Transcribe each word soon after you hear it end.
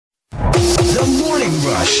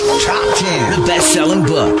Rush Top 10. The best-selling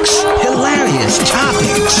books, hilarious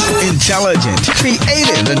topics, intelligent,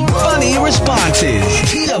 creative, and funny responses.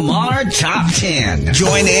 TMR Top 10.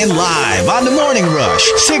 Join in live on The Morning Rush,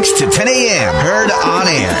 6 to 10 a.m. Heard on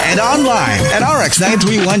air and online at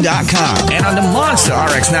rx931.com and on the Monster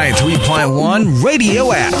RX 93.1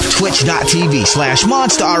 radio app,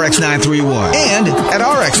 twitch.tv/Monster RX 931 and at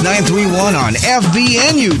RX 931 on FB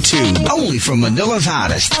and YouTube. Only from Manila's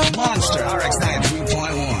hottest, Monster RX 93.1.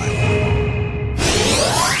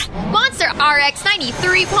 Monster RX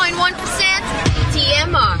 93.1%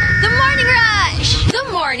 TMR. The Morning Rush. The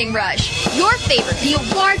Morning Rush. Your favorite, the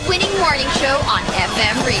award-winning morning show on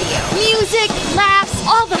FM radio. Music, laughs,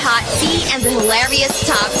 all the hot tea, and the hilarious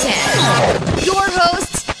top 10. Your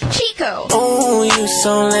hosts, Chico. Oh, you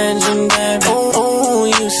so legendary. Oh,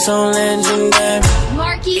 you so legendary.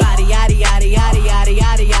 Markki. Yada yada yada yada yada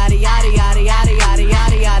yada yada yada yada yada yada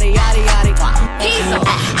yada yada yada yada. Hazel.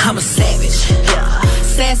 I'm a savage. Yeah.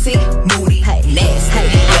 Sassy, moody, nasty.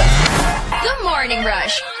 Yeah. The Morning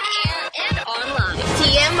Rush. On air and online.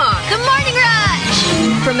 TMR. The Morning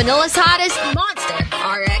Rush. From Manila's hottest, Monster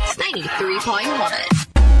RX 93.1.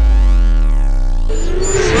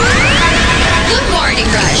 The Morning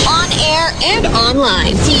Rush. On air and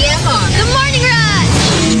online. TMR. The Morning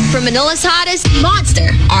Rush. From Manila's hottest, Monster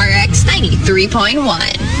RX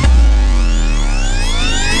 93.1.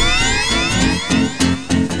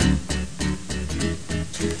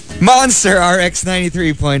 Monster RX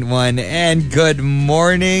 93.1, and good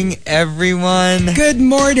morning, everyone. Good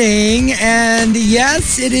morning, and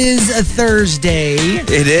yes, it is a Thursday.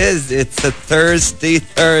 It is. It's a thirsty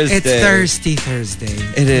Thursday. It's Thirsty Thursday.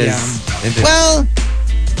 It is. Yeah. It is. Well,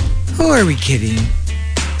 who are we kidding?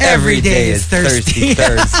 Every day is Thirsty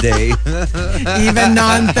Thursday. Even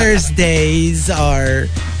non-Thursdays are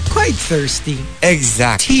quite thirsty.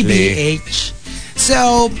 Exactly. TBH.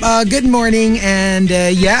 So, good morning, and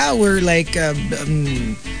yeah, we're like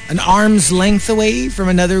an arm's length away from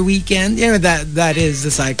another weekend. You know, that is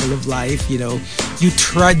the cycle of life, you know. You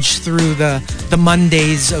trudge through the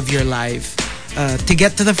Mondays of your life to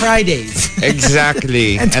get to the Fridays.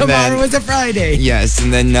 Exactly. And tomorrow is a Friday. Yes,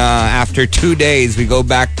 and then after 2 days, we go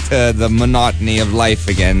back to the monotony of life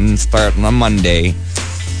again and start on a Monday.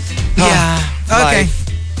 Yeah. Okay.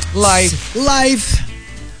 Life.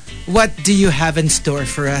 What do you have in store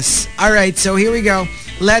for us? All right, so here we go.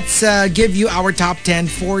 Let's give you our top 10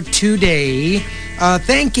 for today.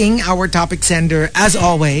 Thanking our topic sender, as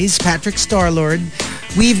always, Patrick Starlord.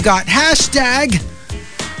 We've got hashtag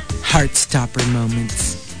Heartstopper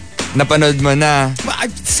moments. Napanood mo na? Well,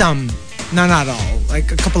 some. No, not all.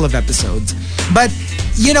 Like a couple of episodes. But,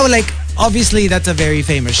 you know, like, obviously that's a very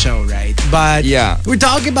famous show, right? But yeah, we're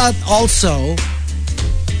talking about also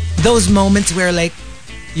those moments where, like,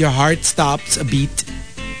 your heart stops a beat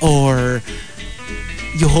or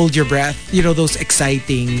you hold your breath. You know, those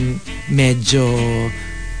exciting, medyo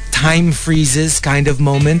time freezes kind of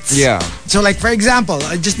moments. Yeah. So, like, for example,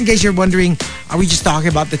 just in case you're wondering, are we just talking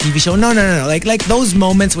about the TV show? No. Like those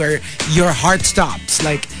moments where your heart stops.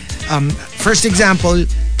 Like, first example,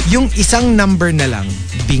 yung isang number na lang,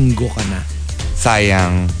 bingo ka na.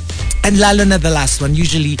 Sayang. And lalo na the last one,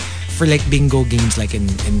 usually for like bingo games, like in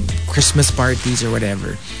Christmas parties or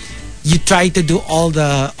whatever, you try to do all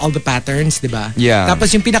the patterns, diba? Yeah.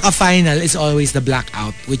 Tapos yung pinaka-final is always the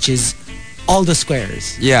blackout, which is all the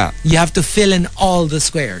squares. Yeah. You have to fill in all the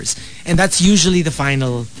squares. And that's usually the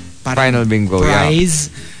final bingo prize.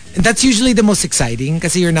 Yeah. And that's usually the most exciting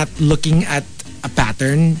kasi you're not looking at a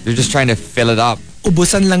pattern. You're just trying to fill it up.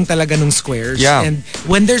 Ubusan lang talaga ng squares. Yeah. And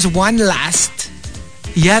when there's one last,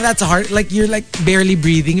 yeah, that's hard. Like, you're like barely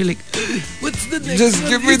breathing. You're like, what's the next Just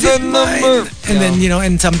one? give me the number. And then, you know,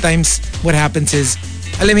 and sometimes what happens is,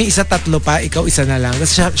 alam mo, isa tatlo pa, ikaw isa na lang.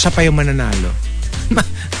 Tapos siya pa yung mananalo.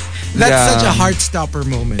 That's such a heart-stopper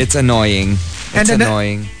moment. It's annoying. It's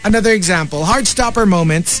annoying. Another example, heart-stopper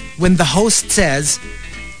moments when the host says,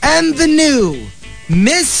 and the new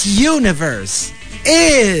Miss Universe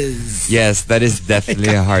is... Yes, that is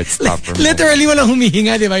definitely a heart-stopper moment. Literally walang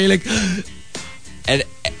humihinga, di ba? You're like... And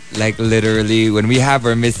like literally when we have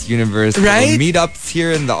our Miss Universe meetups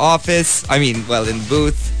here in the office, I mean, well, in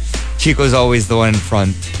booth, Chico's always the one in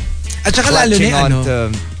front. At saka lalo na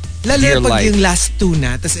lalo pag yung last two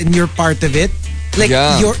na, tas and you're part of it, like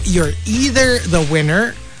you're either the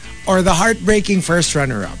winner or the heartbreaking first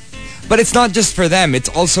runner-up. But it's not just for them, it's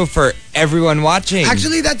also for everyone watching.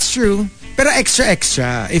 Actually, that's true. Pero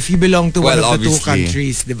extra if you belong to one of the two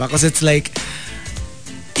countries, diba? Because it's like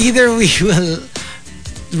either we will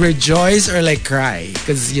rejoice or like cry?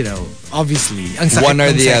 Because, you know, obviously, ang sakit One or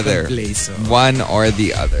ng the second other. place, so. One or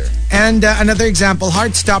the other. And another example,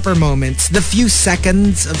 heart-stopper moments. The few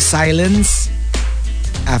seconds of silence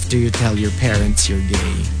after you tell your parents you're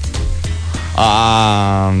gay.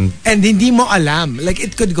 And hindi mo alam. Like,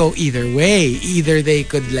 it could go either way. Either they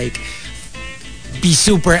could, like, be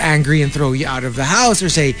super angry and throw you out of the house, or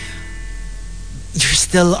say, you're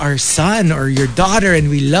still our son or your daughter and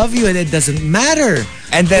we love you and it doesn't matter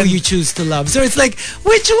and then, who you choose to love. So it's like,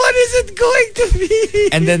 which one is it going to be?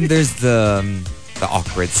 And then there's the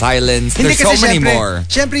awkward silence. There's so many more.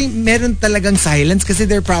 Syempre, meron talagang silence kasi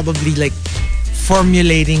they're probably like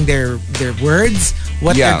formulating their words,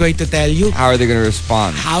 what they're going to tell you. How are they going to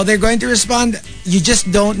respond? How they're going to respond. You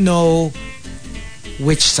just don't know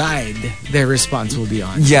which side their response will be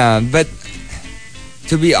on. Yeah, but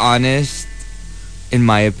to be honest, in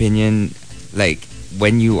my opinion, like,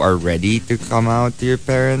 when you are ready to come out to your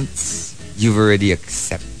parents, you've already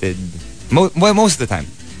accepted, most of the time,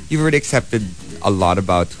 you've already accepted a lot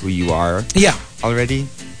about who you are. Yeah. Already.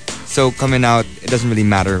 So coming out, it doesn't really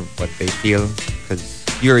matter what they feel because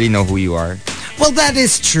you already know who you are. Well, that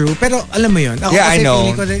is true. Pero alam mo yun. Ako yeah, I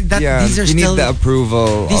know. These are you still, need the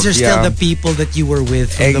approval. These are still the people that you were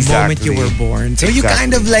with from the moment you were born. So you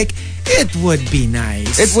kind of like, it would be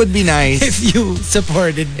nice. It would be nice. If you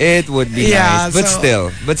supported. It would be nice. But still.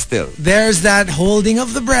 There's that holding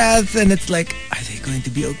of the breath and it's like, are they going to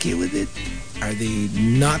be okay with it? Are they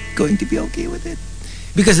not going to be okay with it?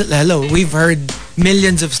 Because, hello, we've heard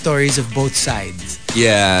millions of stories of both sides.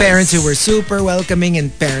 Yeah. Parents who were super welcoming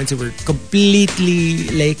and parents who were completely,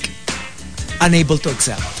 like, unable to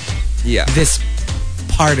accept this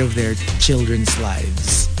part of their children's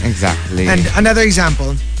lives. Exactly. And another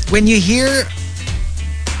example, when you hear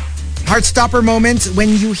heart-stopper moments, when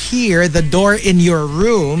you hear the door in your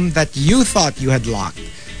room that you thought you had locked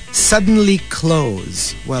suddenly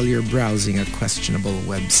close while you're browsing a questionable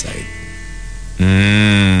website.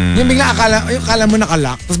 Yung bigla akala mo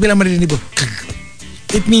nakalock, tapos bilang marinig mo,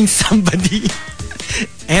 it means somebody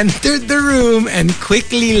entered the room and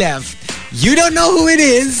quickly left. You don't know who it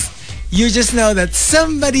is. You just know that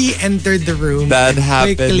somebody entered the room that and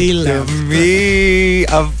quickly left. That happened to me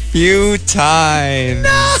a few times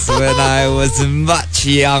when I was much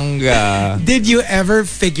younger. Did you ever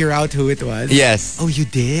figure out who it was? Yes. Oh, you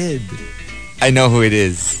did? I know who it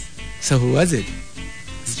is. So who was it?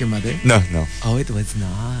 Is it your mother? No. Oh, it was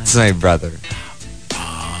not. It's my brother.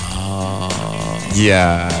 Oh.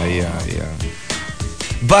 Yeah.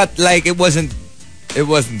 But like it wasn't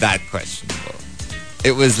that questionable.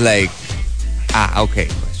 It was like okay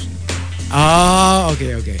question. Oh,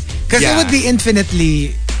 okay. Because it would be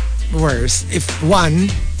infinitely worse if one,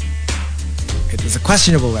 it was a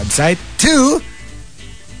questionable website. Two,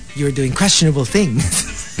 you were doing questionable things.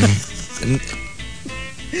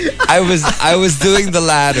 I was doing the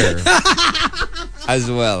latter as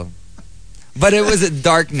well. But it was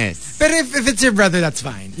darkness. But if it's your brother, that's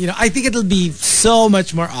fine. You know, I think it'll be so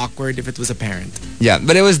much more awkward if it was a parent. Yeah,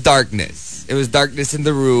 but it was darkness. It was darkness in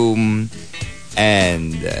the room.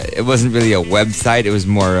 And it wasn't really a website. It was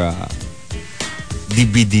more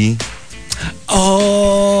DVD.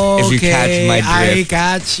 Oh, if you catch my drift. I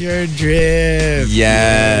catch your drift.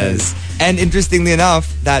 Yes. And interestingly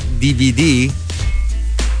enough, that DVD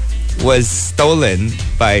was stolen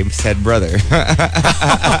by said brother.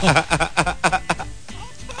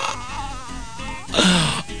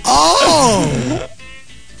 Oh!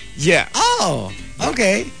 Yeah. Oh,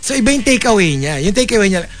 okay. So iba yung takeaway niya. Yung takeaway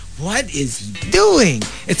niya, what is he doing?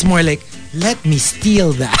 It's more like, let me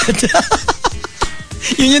steal that.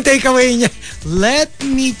 Yun yung takeaway niya. Let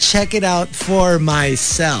me check it out for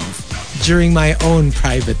myself during my own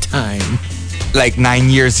private time. Like 9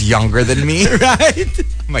 years younger than me. Right?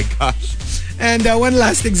 Oh my gosh. And one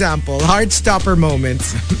last example. Heart-stopper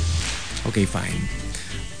moments. Okay, fine.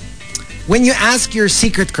 When you ask your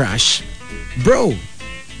secret crush, bro,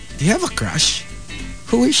 do you have a crush?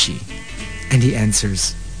 Who is she? And he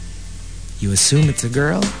answers, you assume it's a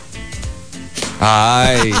girl?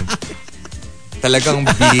 Ay. Talagang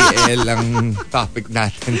BL ang topic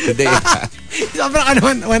natin today.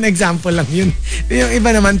 Sobrang one example lang yun. Yung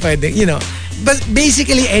iba naman pwede, you know. But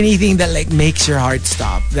basically anything that like makes your heart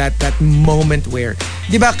stop. That moment where,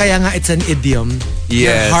 di ba kaya nga it's an idiom?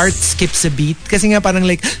 Yes. Your heart skips a beat. Kasi nga parang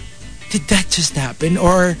like, did that just happen?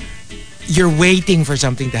 Or you're waiting for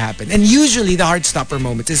something to happen. And usually the heart stopper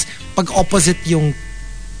moments is pag opposite yung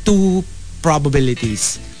two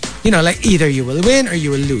probabilities. You know, like either you will win or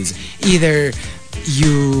you will lose. Either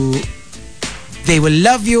you they will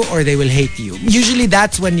love you or they will hate you. Usually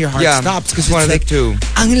that's when your heart stops because one it's of the like, two.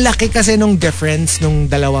 ang laki kasi nung difference nung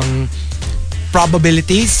dalawang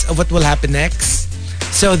probabilities of what will happen next.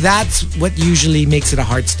 So that's what usually makes it a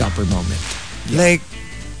heart stopper moment. Like,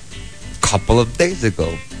 couple of days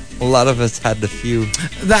ago, a lot of us had a few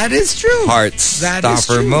That is true. heart That is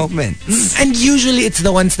stopper true. moments. And usually it's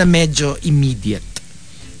the ones na medyo immediate.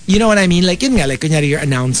 You know what I mean? Like yun nga, like kunyari you're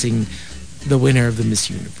announcing the winner of the Miss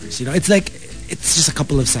Universe. You know, it's like, it's just a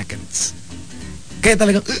couple of seconds. Kaya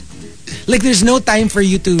talagang, like there's no time for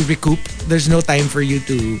you to recoup. There's no time for you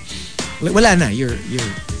to, like, wala na, you're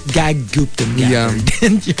gag gooped and gathered.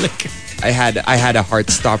 And you're like, I had a heart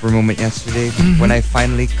stopper moment yesterday when I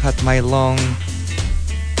finally cut my long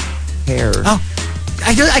hair. oh,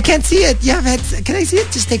 I can't see it. You have heads. Can I see it?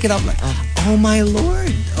 Just take it off. Like, oh my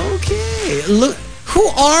Lord. Okay. Look, who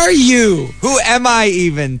are you? Who am I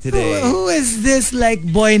even today? Who is this like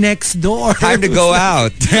boy next door? Time to go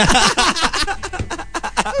out.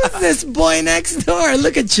 Who's this boy next door?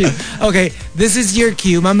 Look at you. Okay, this is your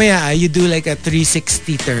cue. Mamaya, you do like a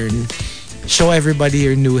 360 turn. Show everybody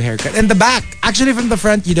your new haircut. And the back. Actually, from the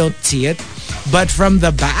front, you don't see it. But from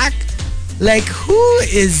the back, like, who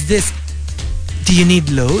is this? Do you need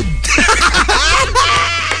load?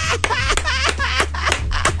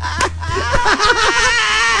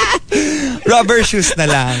 Rubber shoes na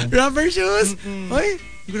lang. Rubber shoes? Oy,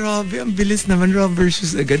 grabe. Ang bilis naman rubber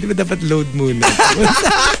shoes agad. Di ba dapat load muna?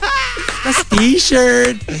 Tapos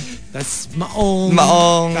t-shirt. Tapos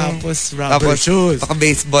maong. Tapos rubber shoes.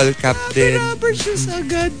 Naka-baseball cap din. Rubber shoes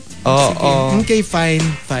agad. Oh. Okay, fine.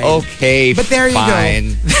 Okay, but there you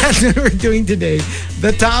fine. go. That's what we're doing today.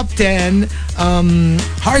 The top 10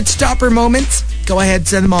 heart stopper moments. Go ahead,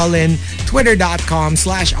 send them all in.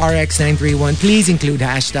 Twitter.com/RX931. Please include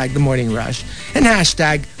hashtag The Morning Rush and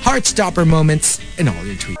hashtag Heartstopper Moments in all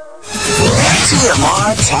your tweets.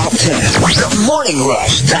 TMR Top 10. The Morning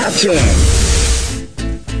Rush Top 10.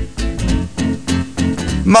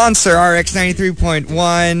 Monster RX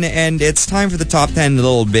 93.1, and it's time for the top 10 in a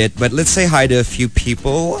little bit, but let's say hi to a few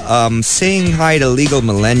people. Saying hi to Legal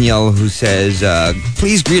Millennial, who says,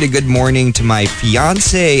 please greet a good morning to my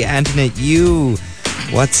fiance, Antoinette Yu.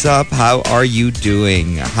 What's up? How are you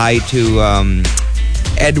doing? Hi to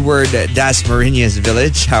Edward Dasmariñas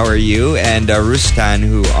Village. How are you? And Rustan,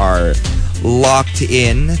 who are locked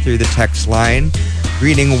in through the text line.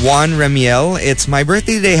 Greeting Juan Remiel. It's my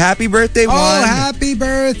birthday today. Happy birthday, Juan. Oh, happy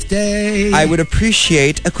birthday. I would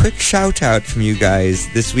appreciate a quick shout out from you guys.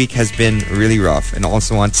 This week has been really rough. And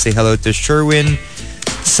also want to say hello to Sherwin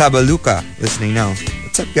Sabaluka, listening now.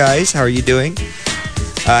 What's up, guys? How are you doing?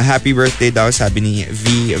 Happy birthday daw, sabi ni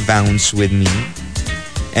V Bounce with me.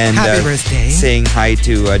 And happy birthday. Saying hi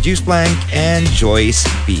to Juice Blank and Joyce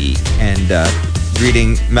B. And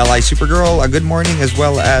greeting Melai Supergirl, a good morning, as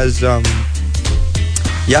well as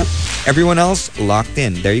yep, everyone else locked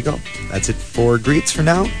in. There you go. That's it for greets for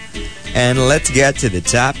now. And let's get to the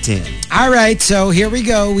top 10. All right, so here we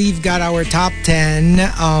go. We've got our top 10.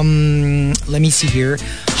 Let me see here.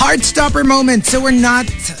 Heartstopper moments. So we're not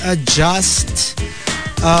just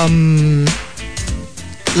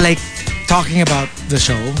like talking about the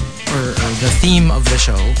show or the theme of the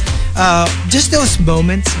show. Just those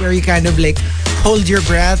moments where you kind of like hold your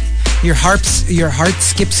breath, your heart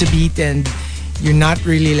skips a beat, and you're not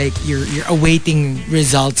really like you're awaiting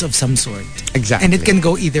results of some sort. Exactly. And it can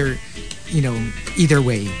go either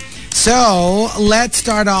way. So let's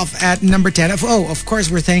start off at number 10. Of course,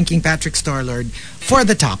 we're thanking Patrick Starlord for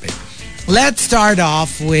the topic. Let's start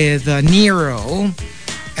off with Nero.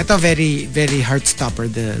 Ito very, very heartstopper,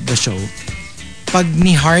 the show. Pag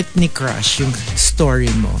ni heart ni crush yung story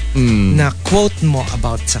mo, na quote mo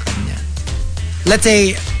about sa kanya. Let's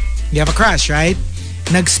say, you have a crush, right?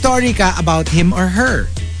 Nag-story ka about him or her.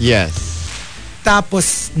 Yes.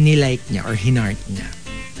 Tapos nilike niya or hinart niya.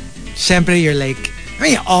 Syempre, you're like, I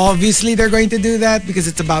mean, obviously they're going to do that because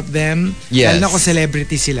it's about them. Yes. Lalo na kung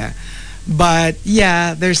celebrity sila. But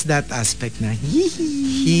yeah, there's that aspect na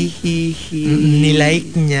nilike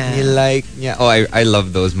niya. Nilike niya. Oh, I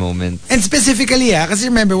love those moments. And specifically, kasi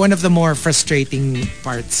remember, one of the more frustrating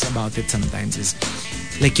parts about it sometimes is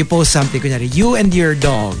like you post something, kunyari, you and your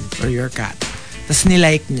dog or your cat. Tapos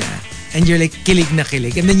nilike niya. And you're like, kilig na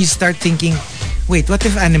kilig. And then you start thinking, wait, what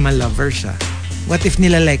if animal lover siya? What if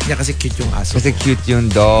nilalike niya kasi cute yung aso? Kasi cute yung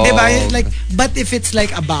dog. Diba? Like, but if it's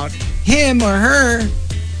like about him or her,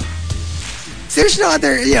 there's no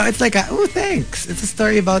other, it's like, oh, thanks. It's a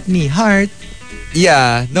story about me. Heart.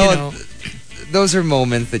 Yeah. No, those are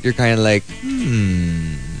moments that you're kind of like,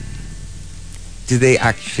 do they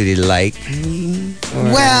actually like me? Or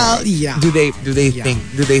Well, yeah. Do they Yeah.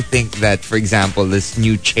 think that, for example, this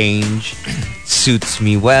new change suits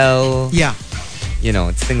me well? Yeah. You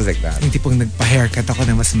know, it's things like that. Yung tipong nagpa-haircut ako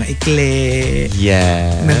na mas maikli.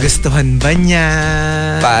 Yeah. Nagustuhan ba niya?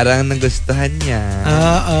 Parang nagustuhan niya.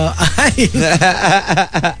 Oo. Ay.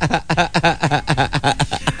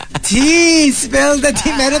 T! Spell the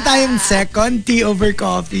T. Meron tayong second T over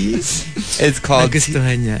coffee. It's called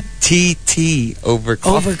Nagustuhan niya. TT over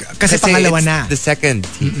coffee. Kasi pangalawa it's na. The second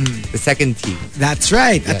T. The second T. That's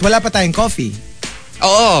right. At wala pa tayong coffee.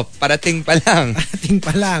 Oo, parating pa lang. Parating pa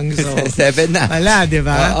lang. So, 7 na. wala, di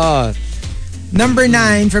ba? Oo. Number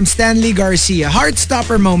 9 from Stanley Garcia.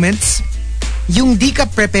 Heartstopper moments. Yung di ka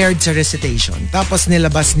prepared sa recitation. Tapos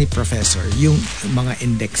nilabas ni professor yung mga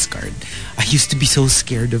index card. I used to be so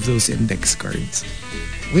scared of those index cards.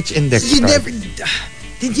 Which index You card? never...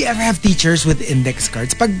 Did you ever have teachers with index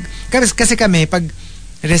cards? Kasi kami, pag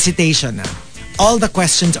recitation na, all the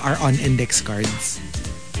questions are on index cards.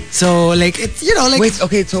 So, like, it's, you know, like... Wait,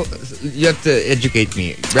 okay, so you have to educate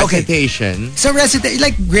me. Recitation. So,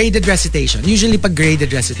 like graded recitation. Usually, pag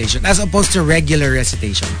graded recitation, as opposed to regular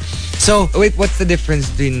recitation. So, Wait, what's the difference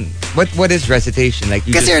between... What is recitation? Like,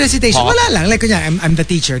 you kasi just recitation, talk? wala lang. Like, kunya, I'm the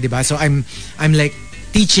teacher, di ba? So, I'm like,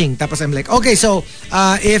 teaching. Tapos, I'm like, okay, so,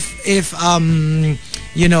 if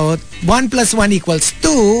you know, 1 plus 1 equals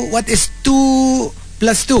 2, what is 2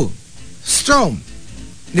 plus 2? Strom.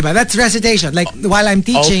 Diba? That's recitation. Like, while I'm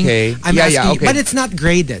teaching, Okay. I'm Yeah, asking, yeah, okay. but it's not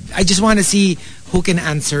graded. I just want to see who can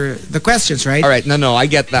answer the questions, right? All right, no, I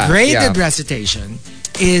get that. Graded Yeah. recitation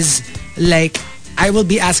is like, I will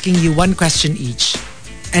be asking you one question each,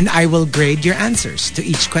 and I will grade your answers to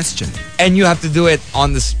each question. And you have to do it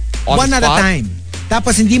on the One the at a spot? time.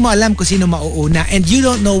 Tapos hindi mo alam kung sino mauuna, and you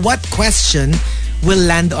don't know what question will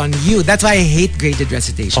land on you. That's why I hate graded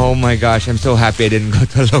recitation. Oh my gosh, I'm so happy I didn't go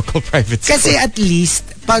to a local private school. Kasi at least,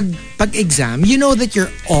 pag exam, you know that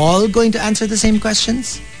you're all going to answer the same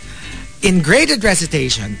questions. In graded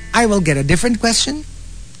recitation, I will get a different question.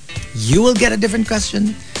 You will get a different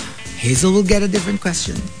question. Hazel will get a different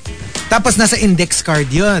question. Tapos nasa index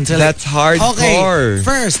card yun. So That's hardcore. Okay,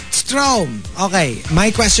 first, Strom. Okay,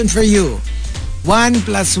 my question for you. 1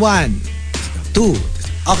 plus 1, 2.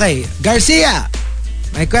 Okay, Garcia.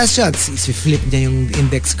 My question. Si-flip niya yung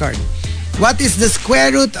index card. What is the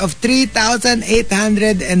square root of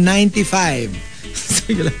 3,895?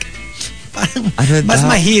 So you're like, parang mas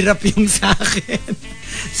mahirap yung sa akin.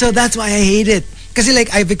 So that's why I hate it. Kasi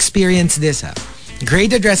like, I've experienced this.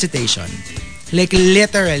 Graded recitation. Like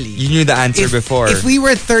literally. You knew the answer before. If we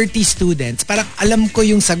were 30 students, parang alam ko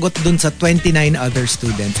yung sagot dun sa 29 other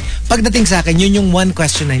students. Pagdating sa akin, yun yung one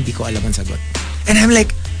question na hindi ko alam ang sagot. And I'm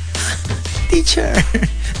like, teacher,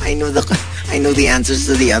 I know the answers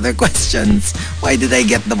to the other questions. Why did I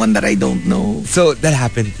get the one that I don't know? So that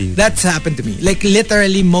happened to you? That's happened to me. Like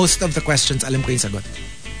literally most of the questions, alam ko yung sagot.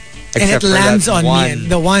 And it Except for lands that on one. me.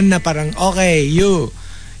 The one na parang, okay, you,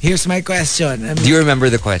 here's my question. Do you remember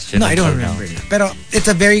the question? No, I don't until now? remember. Pero it's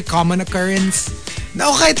a very common occurrence. Na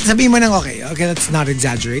okay, sabihin mo nang okay, let's not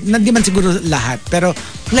exaggerate. Hindi man siguro lahat. Pero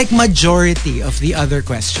like majority of the other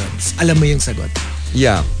questions, alam mo yung sagot.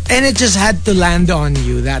 Yeah. And it just had to land on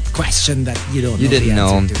you, that question that you don't You know didn't the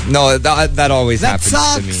know. answer to. No, that always That happens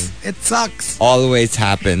sucks. to me. It sucks. Always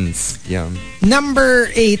happens. Yeah. Number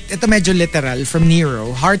 8, ito medyo literal, from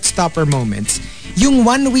Nero, Heartstopper moments. Yung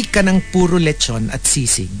 1 week ka ng puro lechon at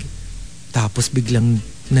sisig. Tapos biglang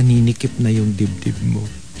naninikip na yung dibdib mo.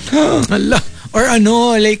 Ala. Or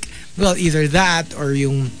ano, like, well, either that or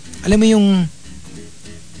yung, alam mo yung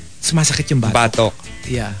sumasakit yung batok. Batok.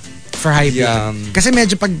 Yeah. For high blood. Yeah. Kasi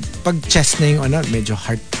medyo pag chest na yung ano, medyo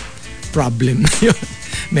heart problem na yun.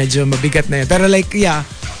 Medyo mabigat na yun. Pero like, yeah,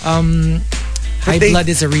 high blood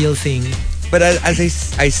is a real thing. But as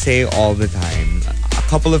I say all the time, a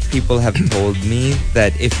couple of people have told me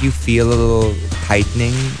that if you feel a little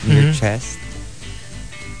tightening in your chest,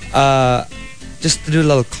 just do a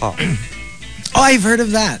little cough. Oh, I've heard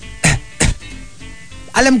of that.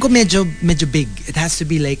 Alam ko medyo big. It has to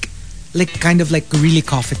be like kind of like really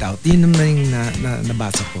cough it out. Yun naman yung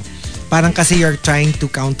nabasa ko. Parang kasi you're trying to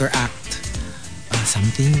counteract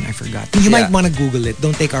something. I forgot. You might want to Google it.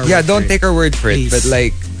 Don't take our word for it. Yeah, don't take our word for it. Please. But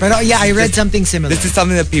like... Pero yeah, I read something similar. This is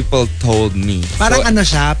something that people told me. Parang So, ano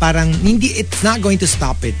siya, parang hindi, it's not going to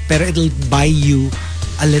stop it, pero it'll buy you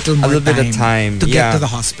a little more bit of time. to get Yeah. to the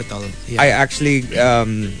hospital. Yeah. I actually...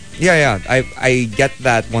 I get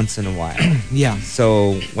that once in a while. Yeah.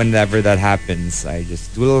 So whenever that happens, I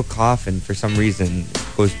just do a little cough and for some reason it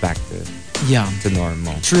goes back Yeah. to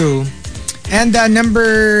normal. True. And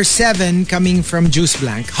number 7 coming from Juice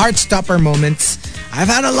Blank. Heartstopper moments.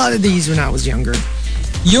 I've had a lot of these when I was younger.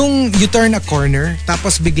 Yung you turn a corner,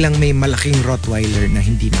 tapos biglang may malaking Rottweiler na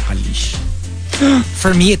hindi nakaleash.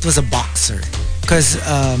 For me, it was a boxer. Because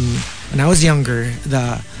when I was younger,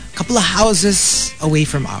 the couple of houses away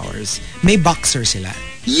from ours, may boxer sila.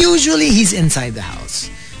 Usually, he's inside the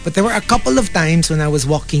house. But there were a couple of times when I was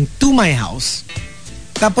walking to my house.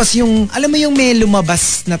 Tapos yung, alam mo yung may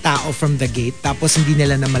lumabas na tao from the gate, tapos hindi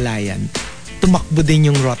nila namalayan. Tumakbo din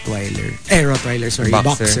yung Rottweiler.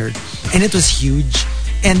 Boxer. And it was huge.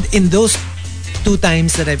 And in those 2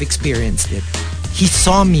 times that I've experienced it, he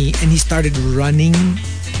saw me and he started running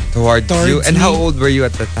towards you. And me. how old were you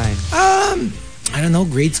at the time? I don't know,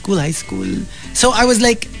 grade school, high school. So I was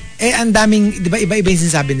like, ang daming, di ba, iba-iba yung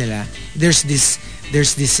sinasabi nila. There's this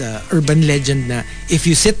urban legend na if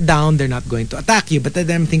you sit down, they're not going to attack you. But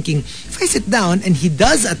then I'm thinking, if I sit down and he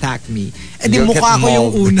does attack me, edi mukha ko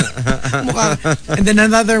yung una. And then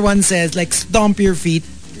another one says, like, stomp your feet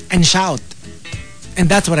and shout. And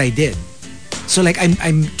that's what I did. So like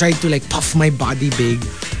I'm trying to like puff my body big,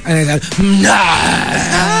 and I thought,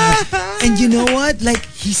 nah! And you know what? Like,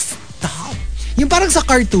 he stopped. Yung parang sa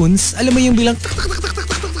cartoons, alam mo yung bilang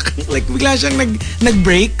like bigla siyang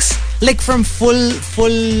nag-breaks, like from full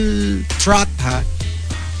trot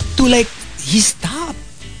to like he stopped.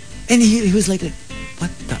 And he was like,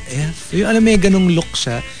 what the F? Yung alam mo yung ganung look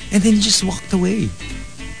siya, and then he just walked away.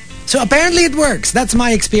 So apparently it works. That's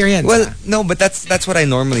my experience. Well, no, but that's what I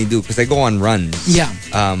normally do because I go on runs. Yeah.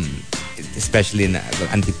 Especially in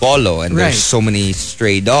Antipolo, and there's so many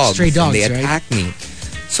stray dogs. And they attack me.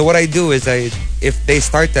 So what I do is if they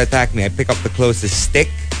start to attack me, I pick up the closest stick,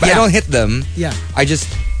 but I don't hit them. Yeah. I just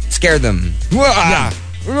scare them. Yeah.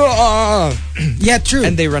 Yeah, true.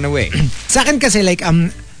 And they run away. Sa akin kasi like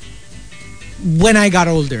when I got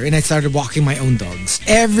older and I started walking my own dogs,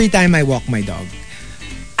 every time I walk my dog,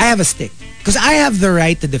 I have a stick. Because I have the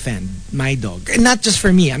right to defend my dog. And not just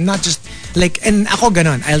for me. I'm not just like, and ako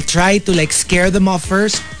ganon. I'll try to like scare them off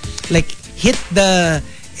first. Like hit the,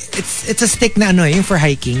 it's a stick na ano yung for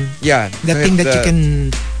hiking. Yeah. The thing that you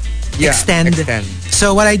can extend.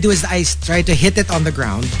 So what I do is I try to hit it on the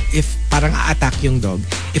ground if parang a-attack yung dog.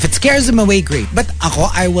 If it scares them away, great. But ako,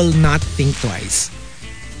 I will not think twice.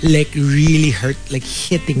 Like really hurt, like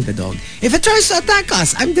hitting the dog. If it tries to attack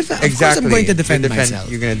us, of course I'm going to defend myself.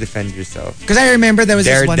 You're going to defend yourself. Because I remember there was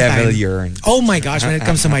this one time. Daredevil urine. Oh my gosh, when it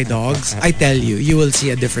comes to my dogs, I tell you, you will see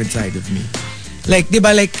a different side of me. Like, di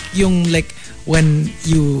ba, like yung like when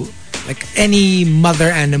you like any mother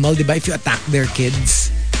animal, di ba, if you attack their kids,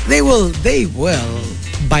 they will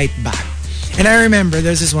bite back. And I remember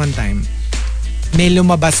there's this one time, may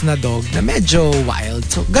lumabas na dog na medyo wild.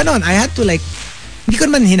 So ganon, I had to like, hindi ko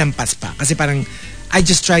naman hinampas pa. Kasi parang, I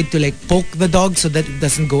just tried to like poke the dog so that it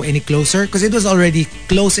doesn't go any closer. Because it was already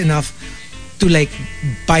close enough to like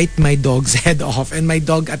bite my dog's head off. And my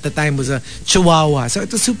dog at the time was a chihuahua. So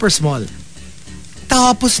it was super small.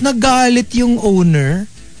 Tapos nagalit yung owner.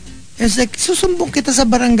 It's like, susumbong kita sa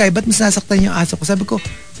barangay. Ba't mas nasaktan yung aso ko? Sabi ko,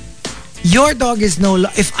 your dog is no...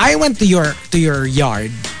 If I went to your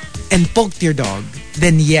yard and poked your dog,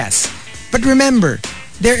 then yes. But remember,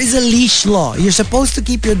 there is a leash law. You're supposed to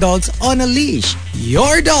keep your dogs on a leash.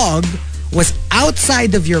 Your dog was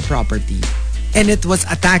outside of your property and it was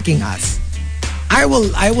attacking us. I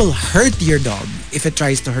will hurt your dog if it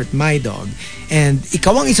tries to hurt my dog. And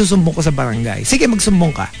ikaw ang isusumbong ko sa barangay. Sige,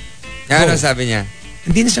 magsumbong ka. Ano sabi niya?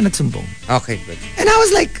 Hindi na siya nagsumbong. Okay, good. And I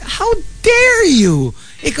was like, how dare you?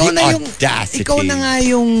 Ikaw The audacity. Ikaw na nga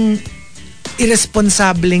yung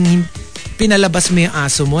irresponsableng pinalabas mo yung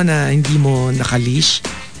aso mo na hindi mo nakaleash.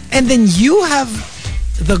 And then you have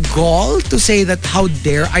the gall to say that how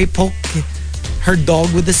dare I poke her dog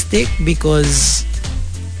with a stick because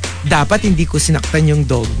dapat hindi ko sinaktan yung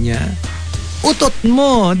dog niya. Utot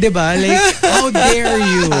mo, di ba? Like, how dare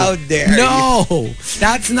you? How dare you?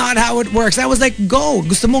 That's not how it works. I was like, go.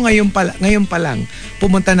 Gusto mo ngayon pa lang.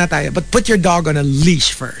 Pumunta na tayo. But put your dog on a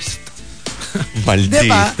leash first. Maldita.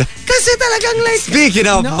 Diba? Kasi talagang like... Speaking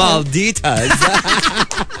of malditas.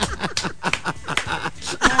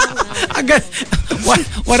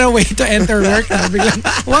 What a way to enter work.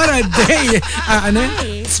 What a day.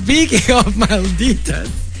 Speaking of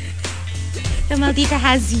malditas. The Maldita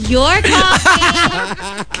has your coffee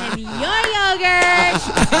and your yogurt.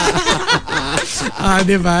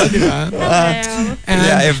 Diba?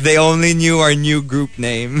 Yeah, if they only knew our new group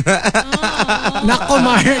name. Nako,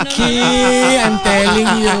 Markki, I'm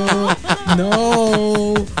telling you.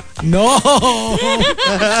 No.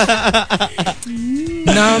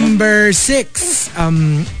 Number 6,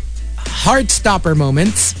 heart stopper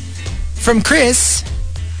moments. from Chris,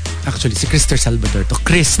 actually si Crister Salvador to,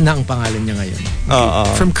 Chris na ang pangalan niya ngayon.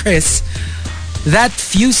 From Chris, that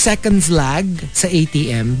few seconds lag sa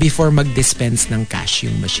ATM before mag-dispense ng cash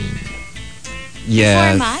yung machine.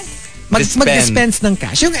 Yes. Mag-dispense ng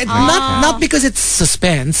cash. Yung, not because it's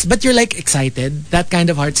suspense, but you're like excited. That kind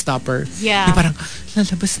of heart stopper. Yeah. Yung parang,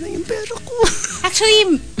 lalabas na yung pera ko.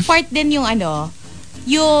 Actually, part din yung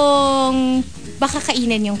yung baka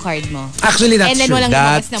kainin yung card mo. Actually, that's and then true. walang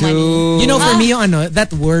lumabas na money. You know, for me, yung that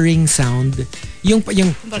whirring sound, yung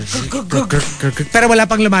pero wala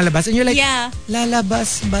pang lumalabas. And you're like,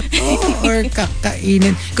 lalabas ba to? Or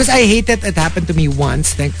kakainin? Because I hate it. It happened to me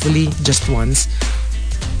once, thankfully, just once.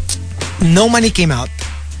 No money came out.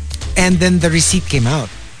 And then the receipt came out.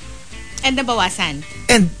 And nabawasan.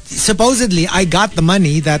 And supposedly, I got the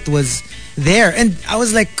money that was there. And I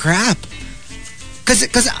was like, crap.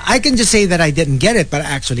 Because I can just say that I didn't get it, but I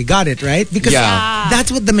actually got it, right? Because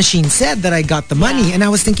that's what the machine said, that I got the money. And I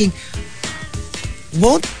was thinking,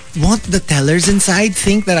 won't the tellers inside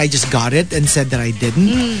think that I just got it and said that I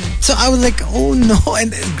didn't? So I was like, oh no.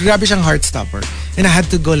 And grabe siyang heart stopper. And I had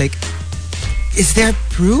to go like, is there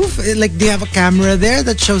proof? Like, do you have a camera there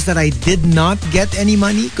that shows that I did not get any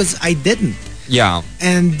money? Because I didn't. Yeah.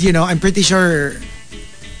 And, I'm pretty sure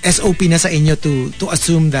SOP na sa inyo to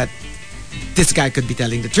assume that this guy could be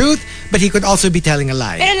telling the truth, but he could also be telling a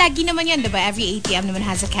lie. Pero lagi naman yan, diba? Every ATM naman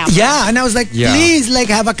has a camera. Yeah, and I was like, please,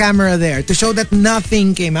 have a camera there to show that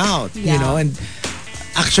nothing came out, and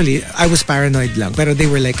actually, I was paranoid lang, pero they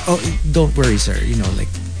were like, oh, don't worry, sir,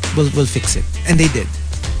 we'll fix it. And they did.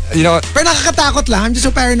 Pero nakakatakot lang. I'm just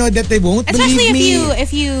so paranoid that they won't believe me. Especially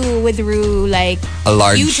if you withdrew like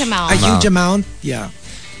a huge amount. A huge amount, yeah.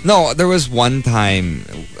 No, there was one time,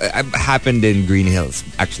 it happened in Green Hills,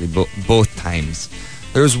 actually, both times.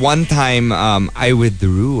 There was one time I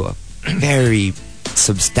withdrew a very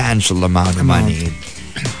substantial amount of money.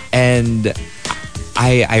 And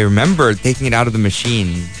I remember taking it out of the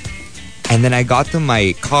machine. And then I got to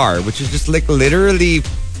my car, which is just like literally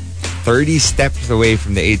 30 steps away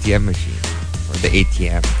from the ATM machine, or the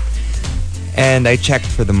ATM. And I checked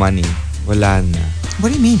for the money. Wala na.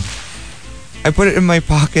 What do you mean? I put it in my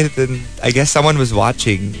pocket and I guess someone was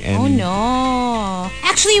watching. And oh no.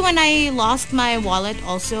 Actually, when I lost my wallet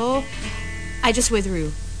also, I just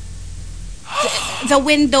withdrew. The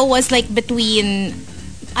window was like between,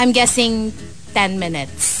 I'm guessing, 10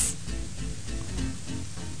 minutes.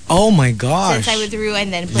 Oh my gosh. Since I withdrew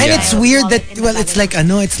and then put And it's weird that, it's like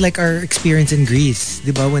it's like our experience in Greece.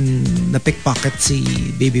 Diba? When na-pickpocket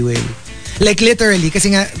si Baby Whale. Like literally,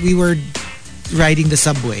 kasi nga we were riding the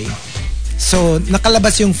subway. So,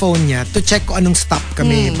 nakalabas yung phone niya to check kung anong stop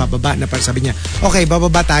kami bababa na, para sabi niya, okay,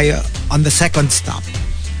 bababa tayo on the second stop.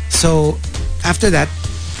 So, after that,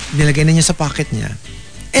 nilagay na niya sa pocket niya.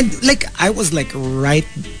 And like, I was like we were right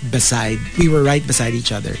beside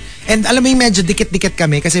each other. And alam mo yung medyo dikit-dikit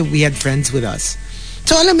kami kasi we had friends with us.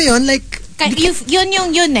 So, alam mo yun, like,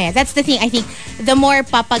 yun eh. That's the thing. I think the more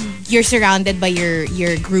papag you're surrounded by your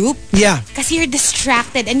group, kasi you're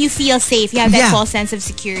distracted and you feel safe. You have that false sense of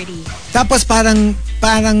security. Tapos parang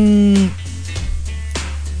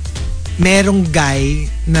merong guy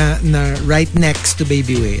na right next to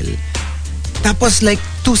Baby Whale. Tapos like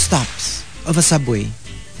 2 stops of a subway.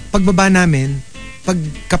 Pagbaba namin,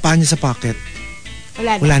 pagkapa niya sa pocket,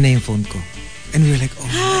 wala na yung phone ko. And we were like,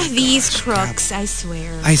 oh these crooks, I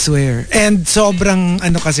swear. I swear. And sobrang,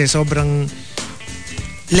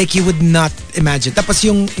 like you would not imagine. Tapos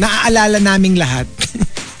yung naaalala naming lahat,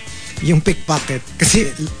 yung pickpocket. Kasi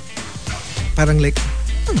parang like,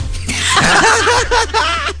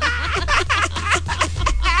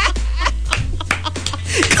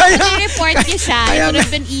 report niya siya. It would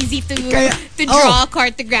have been easy to draw a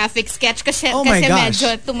cartographic sketch kasi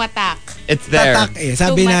medyo tumatak. It's there. Tatak eh.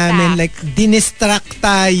 Sabi namin like, dinistract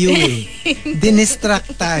tayo eh.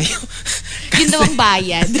 Dinistract tayo. Yun daw ang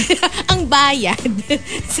bayad. Ang bayad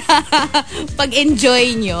sa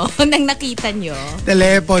pag-enjoy nyo nang nakita nyo.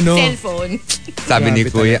 Telepono. Cellphone. Sabi ni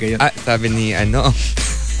Kuya, sabi ni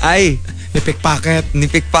ay, ni pickpocket. Ni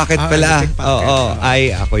pickpocket pala. Oo,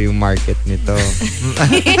 ay, ako yung market nito.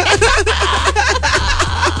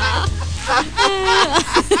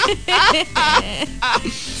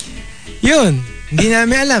 Yun. Hindi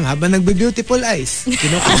namin alam. Habang nagbe-beautiful eyes,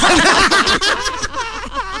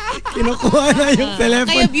 kinukuha na yung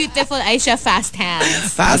telephone. Kaya beautiful eyes siya, fast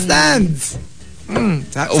hands. Fast hands.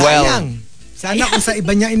 Sayang. Sana kung sa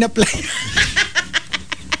iba niya in-apply.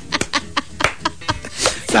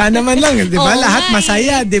 Sana man lang, di ba? Oo Lahat nga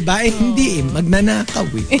masaya, di ba? Hindi magnanakaw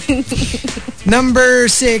eh. Number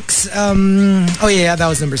 6, that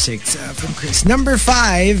was number 6 from Chris. Number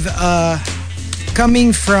 5,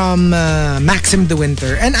 coming from Maxim the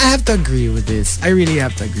Winter, and I have to agree with this. I really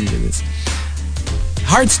have to agree with this.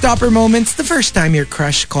 Heartstopper moments, the first time your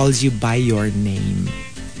crush calls you by your name.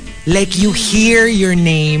 Like you hear your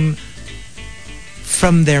name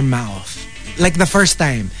from their mouth. Like the first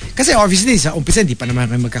time. Kasi obviously, sa umpisa, hindi pa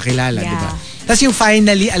naman kayo magkakilala, di ba? Tapos yung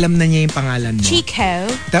finally, alam na niya yung pangalan mo.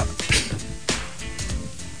 Chico.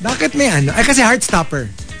 Bakit may ano? Ay, kasi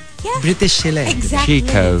Heartstopper. Yeah. British sila eh. Exactly.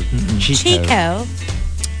 Chico. Chico.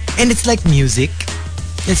 And it's like music.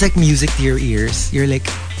 It's like music to your ears. You're like...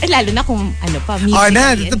 Lalo na kung ano pa,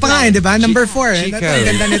 music. Ito pa nga eh, di ba? Number 4. Chico, Ang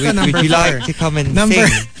ganda nito, number 4. would you like to come and sing?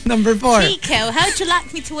 Number 4. Chico, how'd you like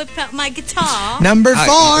me to whip out my guitar? Number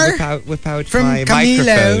 4. Whip out From my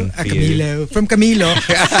Camilo. microphone for you. From Camilo.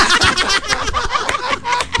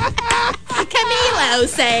 Camilo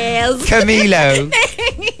says. Camilo.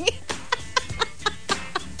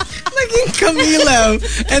 Naging Camilo.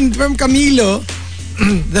 And from Camilo,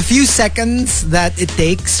 the few seconds that it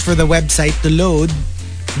takes for the website to load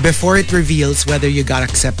before it reveals whether you got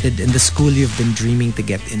accepted in the school you've been dreaming to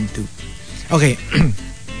get into. Okay.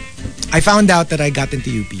 I found out that I got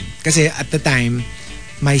into UP. Kasi at the time,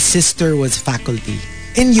 my sister was faculty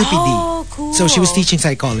in UPD. Oh, cool. So she was teaching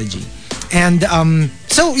psychology. And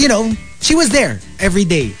so, you know, she was there every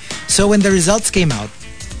day. So when the results came out,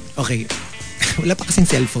 okay, wala pa kasing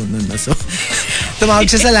cellphone nun. So, tumawag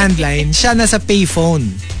siya sa landline. Siya nasa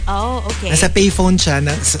payphone. Oh, okay. Nasa payphone siya,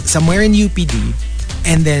 somewhere in UPD.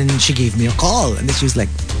 And then she gave me a call. And then she was like,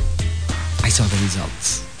 I saw the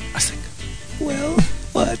results. I was like, well,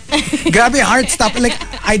 what? Grabe, heart stop. Like,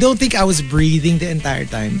 I don't think I was breathing the entire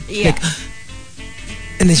time. Yeah. Like,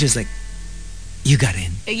 and then she was like, you got in.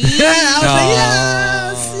 Yeah. I was like,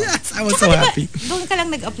 yes. I was so happy. Doon ka lang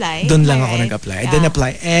nag-apply? Doon lang ako nag-apply. I didn't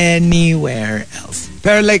apply anywhere else.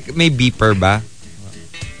 Pero like, may beeper ba?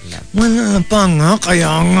 Wala pa nga, kaya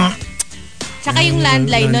nga. Tsaka yung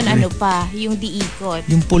landline nun, ano pa? Yung diikot.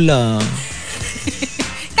 Yung pula.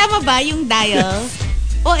 Tama ba yung dial?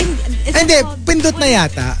 Hindi, pindot na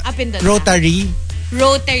yata. Pindot Rotary.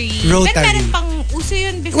 Rotary. But meron pang uso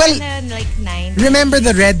yun before na like 9. Remember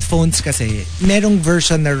the red phones kasi, merong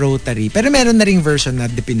version na rotary, pero meron na ring version na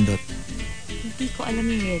dipindot. Hindi ko alam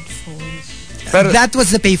yung red phones. Pero, that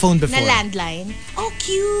was the payphone before. Na landline? Oh,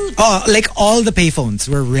 cute! Oh, like all the payphones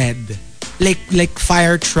were red. Like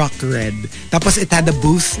fire truck red. Tapos it had a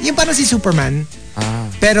booth. Yung parang si Superman.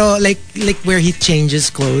 Pero like where he changes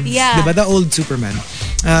clothes. Yeah. Diba? The old Superman.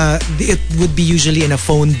 It would be usually in a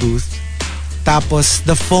phone booth. Tapos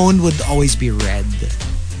the phone would always be red.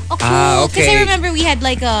 Oh, cool. Okay. Kasi I remember we had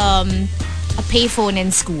like a payphone in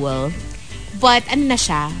school. But ano na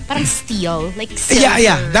siya? Parang steel. Like silver.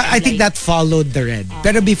 Yeah. I think that followed the red.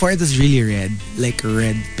 Pero before it was really red. Like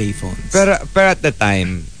red payphones. Pero at the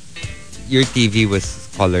time, your TV was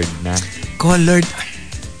colored na. Colored.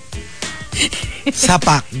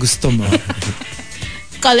 Sapak, gusto mo.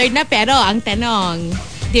 Colored na pero ang tanong,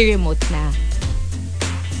 di remote na.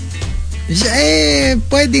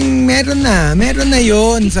 Pwedeng meron na. Meron na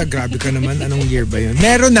yun. Grabe ka naman. Anong year ba yun?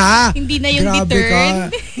 Meron na. Hindi na yung grabe return? Ka.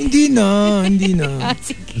 Hindi na.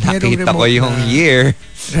 Nakita ko yung year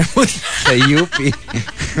sa UP.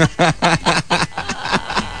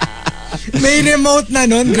 May remote na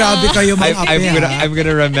nun. Grabe kayo mga I'm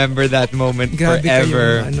gonna remember that moment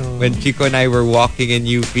forever. When Chico and I were walking in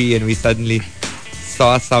UP and we suddenly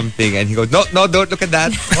saw something and he goes, No, don't look at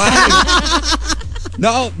that. Why?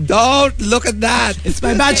 No, don't look at that. It's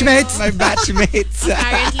my batchmates. My batchmates.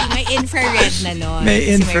 Apparently, may infrared na nun.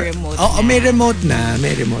 May remote na.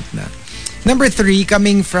 May remote na. Number 3,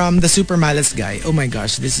 coming from the Super Malas guy. Oh my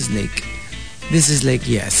gosh, this is like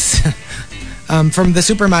yes. From the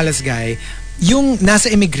Super Malas guy, yung nasa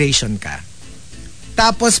immigration ka.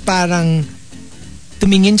 Tapos parang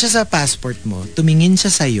tumingin siya sa passport mo, tumingin siya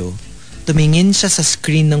sa'yo, tumingin siya sa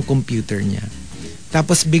screen ng computer niya.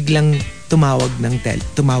 Tapos biglang tumawag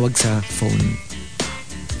sa phone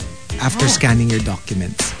after scanning your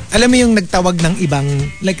documents. Alam mo yung nagtawag ng ibang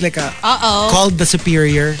like a called the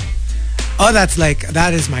superior. Oh, that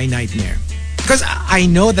is my nightmare. Because I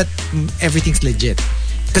know that everything's legit.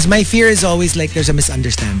 Because my fear is always like there's a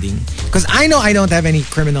misunderstanding. Because I know I don't have any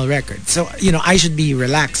criminal record. So, I should be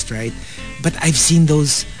relaxed, right? But I've seen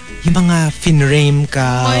those, yung mga finrame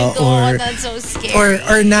ka. Oh my God, that's so scary.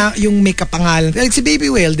 Or na yung may kapangalan. Like si Baby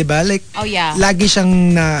Whale, di ba? Like, lagi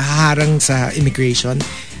siyang nahaharang sa immigration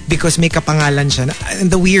because may kapangalan siya. And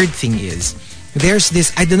the weird thing is, there's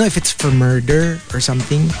this, I don't know if it's for murder or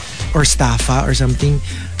something, or staffa or something.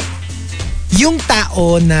 Yung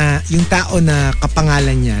tao na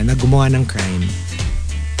kapangalan niya na gumawa ng crime,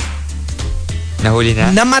 Nahuli na?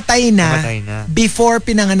 namatay na Namatay na. before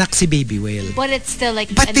pinanganak si Baby Whale. But it's still like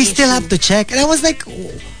But an they still issue. have to check. And I was like,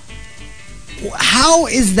 how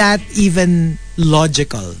is that even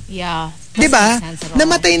logical? Yeah. Diba? Doesn't make sense at all.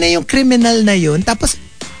 Namatay na yung criminal na yun, tapos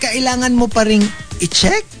kailangan mo pa ring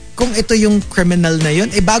i-check kung ito yung criminal na yun.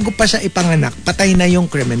 Bago pa siya ipanganak, patay na yung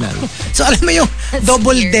criminal. So alam mo yung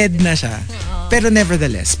double weird. dead na siya. Pero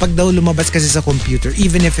nevertheless, pag daw lumabas kasi sa computer,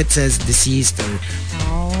 even if it says deceased or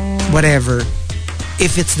whatever,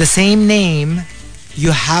 if it's the same name,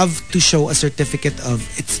 you have to show a certificate of,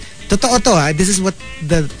 it's totoo to ha, this is what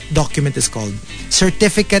the document is called,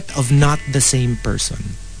 certificate of not the same person.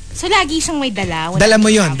 So lagi siyang may dala. Dala mo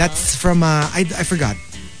yun. That's from I forgot,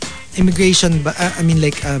 immigration, but I mean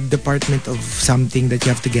like a department of something that you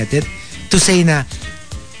have to get it to say na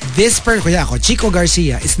this person, kuya ako, Chico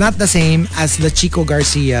Garcia is not the same as the Chico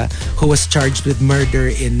Garcia who was charged with murder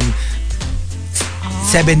in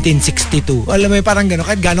 1762. Alam mo yung parang gano'n,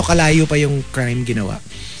 kahit gano'n kalayo pa yung crime ginawa,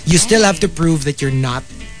 you still have to prove that you're not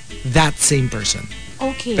that same person.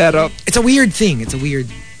 Okay. Pero It's a weird thing. It's a weird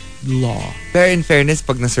law. Pero in fairness,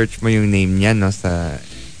 pag na-search mo yung name niya no, sa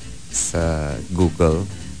Google,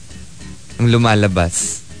 ang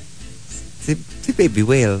lumalabas, si Baby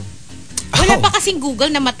Whale. Wala pa kasing Google,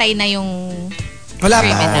 namatay na yung Wala pa.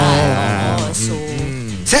 criminal. Oo, so,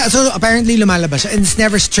 So apparently lumalabas siya and it's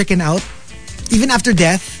never stricken out even after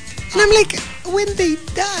death. And I'm like, when they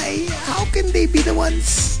die, how can they be the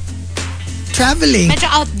ones traveling? medyo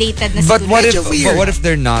outdated na But siguro. what if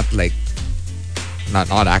they're not like not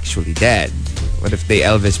actually dead? What if they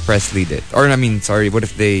Elvis Presley'd it? Or what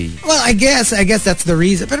if they Well, I guess that's the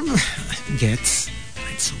reason. But it's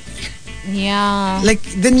so weird. Yeah. Like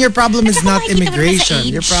then your problem is At saka not makikita mo naman sa immigration.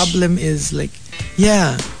 age. Your problem is like,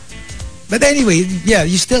 yeah. But anyway, yeah,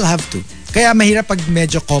 you still have to. Kaya mahirap pag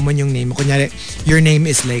medyo common yung name mo. Kunyari, your name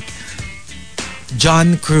is like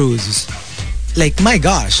John Cruz. Like, my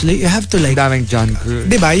gosh, like, you have to like, daming John Cruz?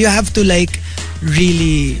 diba? You have to like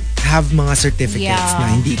really have mga certificates Yeah. na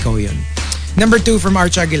hindi ikaw yun. Number 2 from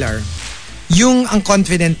Arch Aguilar, yung ang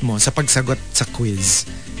confident mo sa pagsagot sa quiz.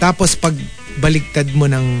 Tapos pag baligtad mo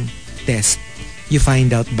ng test, you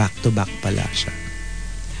find out back-to-back pala siya.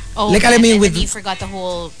 Oh, like, alam mo yung and with- then you forgot the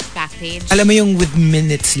whole back page. Alam mo yung with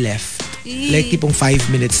minutes left. Like tipong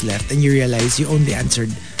 5 minutes left and you realize you only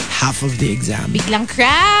answered half of the exam. Biglang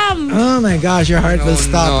cram. Oh my gosh, your heart will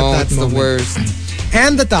stop at that it's moment. the worst.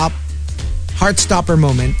 And the top heart stopper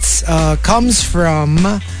moments comes from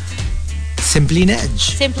Simply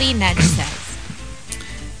Nedge. Simply Nudge says.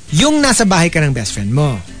 Yung nasa bahay ka ng best friend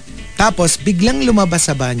mo. Tapos biglang lumabas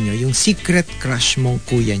sa banyo yung secret crush mong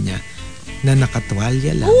kuya niya na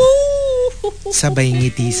nakatwalya lang. Sabay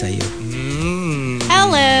ngiti sa'yo.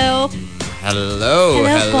 Hello. Hello.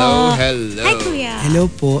 po. Hello. Hi, Kuya. Hello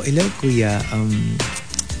po. Hello kuya.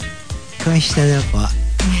 Crush na po.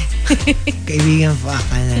 Kaibigan po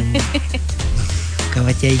ako ng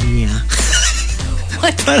kapatid niya.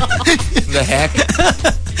 The heck?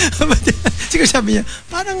 Siguro sabi niya,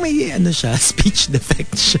 parang may siya, speech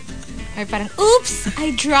defect siya. Or parang, oops,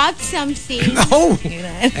 I dropped something. Oh!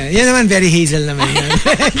 Yan naman, very Hazel naman.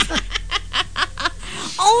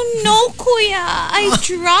 Oh no, Kuya, I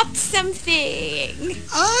dropped something.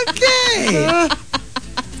 Okay.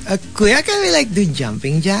 Kuya, can we like do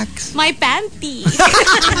jumping jacks? My panty.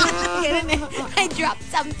 I dropped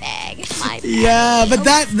something. My panty. Yeah, but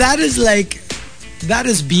that is like, that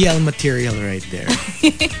is BL material right there.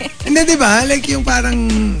 And then, diba? Like yung parang,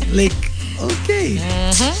 like, okay.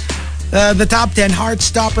 The top 10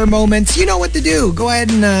 heart-stopper moments. You know what to do. Go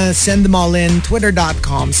ahead and send them all in.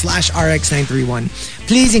 Twitter.com/RX931.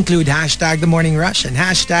 Please include hashtag The Morning Rush and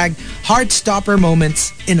hashtag heart-stopper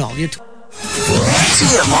moments in all your tweets.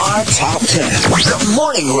 TMR Top 10. The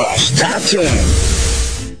Morning Rush Top 10.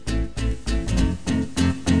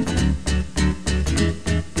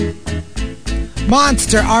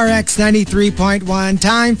 Monster RX 93.1.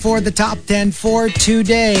 Time for the top 10 for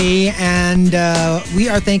today. And we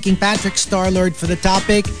are thanking Patrick Starlord for the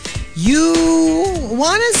topic. You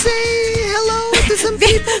want to say hello to some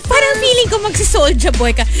people? Parang feeling ko magsi-Soulja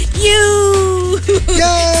Boy ka. You!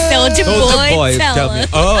 Yes! So Soldier Boy, tell us.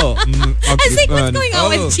 Oh. I was like, what's going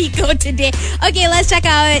on Oh. with Chico today? Okay, let's check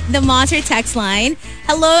out the Monster text line.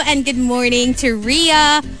 Hello and good morning to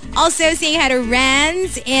Rhea. Also saying hi to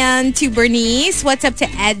Rans and to Bernice. What's up to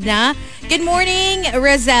Edna? Good morning,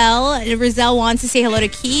 Roselle. Roselle wants to say hello to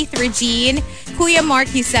Keith, Regine, Kuya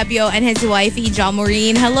Markki Eusebio, and his wifey, John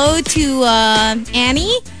Maureen. Hello to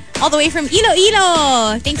Annie, all the way from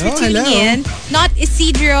Iloilo. Thanks for tuning in. Not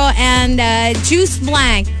Isidro and Juice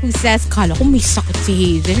Blank, who says, kala ko may sakit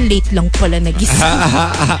si Hazel. Late lang pala nagising.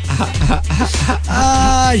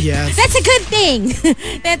 Yes. That's a good thing.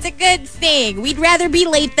 That's a good thing. We'd rather be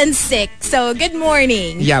late than sick. So, good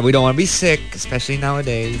morning. Yeah, we don't want to be sick, especially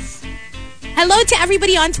nowadays. Hello to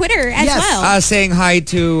everybody on Twitter as well. Saying hi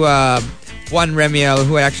to Juan Remiel,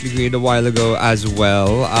 who I actually greeted a while ago as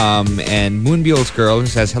well. And Moonbule's girl, who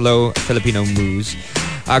says, hello, Filipino Moose.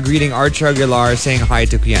 Greeting Archer Aguilar, saying hi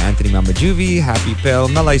to Kuya Anthony Mama Juvie, Happy Pill,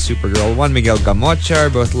 Nalay Supergirl, Juan Miguel Gamocha, are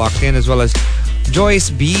both locked in, as well as Joyce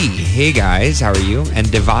B. Hey guys, how are you? And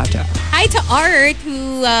Devata. Hi to Art,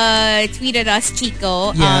 who tweeted us,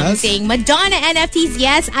 Chico, Yes. saying, Madonna NFTs.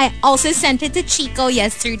 Yes, I also sent it to Chico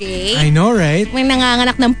yesterday. I know, right? May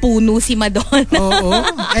nanganganak ng puno si Madonna. Oo.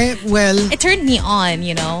 Well, It turned me on,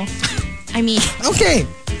 you know. I mean, okay.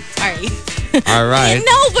 sorry. All right.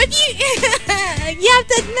 No, but you have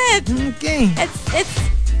to admit, Okay. it's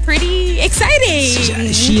pretty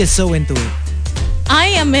exciting. She is so into it. I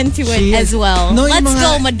am into it She as is- well. No, Let's yung mga-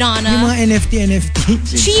 go, Madonna. Yung mga NFT.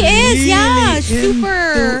 She is, yeah, really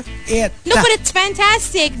super. into it. No, but it's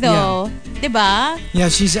fantastic though. Diba? Yeah,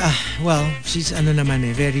 she's, she's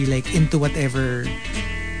very like into whatever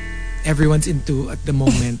everyone's into at the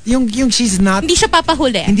moment. yung she's not, Hindi siya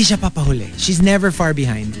papahuli. hindi siya papahuli. She's never far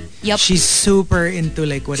behind. Yup. She's super into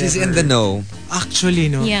like whatever. She's in the know. Actually,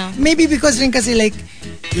 no. Yeah. Maybe because rin kasi like,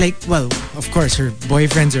 well, of course, her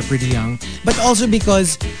boyfriends are pretty young. But also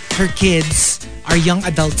because her kids are young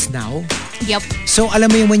adults now. Yep. So, alam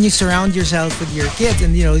mo yung when you surround yourself with your kids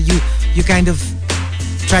and, you kind of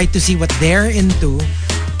try to see what they're into,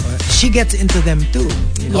 she gets into them too.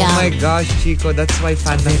 You know? Yeah. Oh my gosh, Chico, that's why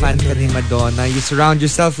fan na fan ka ni Madonna. You surround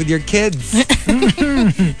yourself with your kids.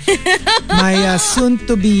 My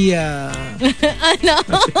soon-to-be...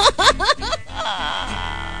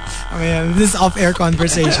 this is off-air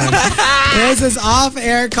conversation. This is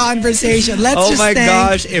off-air conversation. Let's Oh just my thank...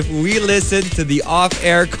 gosh, if we listen to the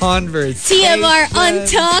off-air conversation. TMR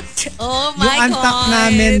Untucked. Oh my Yung antak God.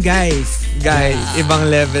 namin, guys. Guys, ibang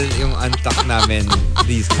level yung antak namin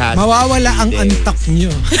these past Mawawala ang 3 days. antak nyo.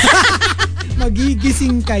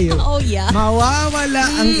 Magigising kayo. Oh yeah. Mawawala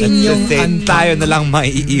ang At the inyong same, antak. tayo na lang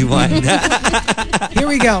maiiwan. Here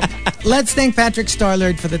we go. Let's thank Patrick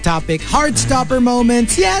Starlord for the topic. Heartstopper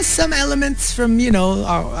moments. Yes, some elements from,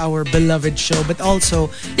 our beloved show, but also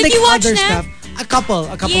Did like you watch other na? stuff. A couple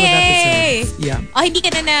of Yay! episodes. Yeah. Oh, hindi ka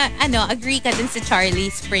na agree ka dun sa Charlie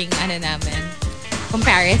Spring, namin.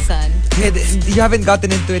 Comparison. You haven't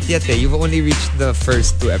gotten into it yet. You've only reached the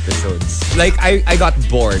first 2 episodes. Like, I got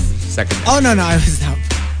bored second. Oh, no, I was not.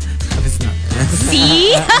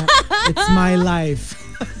 See? It's my life.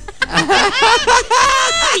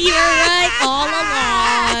 You're right all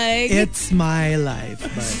along. It's my life.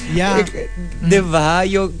 But yeah. Diba?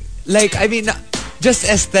 Yung, like, I mean, just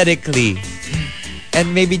aesthetically.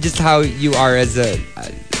 And maybe just how you are as a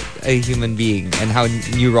human being and how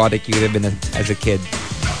neurotic you would have been as a kid.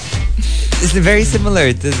 It's very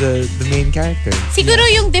similar to the main character. Siguro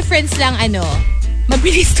yung difference lang,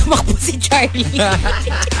 mabilis tumakbo si Charlie.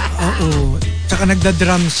 Oo. Tsaka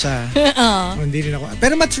nagda-drums siya. Hindi rin ako.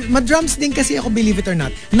 Pero ma-drums din kasi ako, believe it or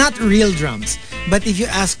not. Not real drums. But if you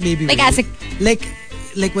ask Baby Like Ray, as a-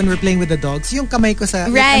 like when we're playing with the dogs, yung kamay ko sa...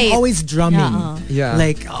 Right. I'm always drumming. Yeah.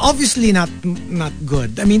 Like, obviously not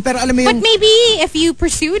good. I mean, pero alam mo But yung... maybe if you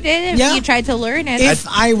pursued it, if Yeah. you tried to learn it. If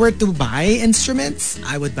I were to buy instruments,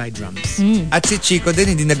 I would buy drums. At si Chico din,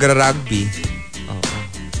 hindi nagra-rugby.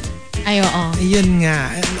 Ay, oo. Yun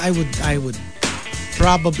nga. I would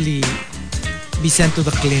probably be sent to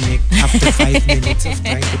the clinic after 5 minutes of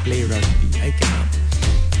trying to play rugby. I cannot.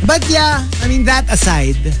 But yeah, I mean, that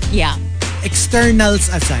aside, Yeah. externals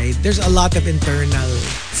aside, there's a lot of internal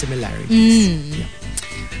similarities.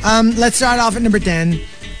 Yeah. Let's start off at number 10,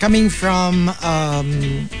 coming from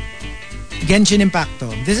Genshin Impacto.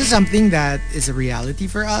 This is something that is a reality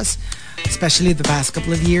for us, especially the past couple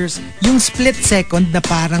of years. Yung split second na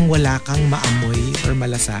parang wala kang maamoy or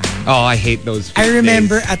malasahan. Oh, I hate those I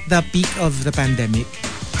remember days. at the peak of the pandemic,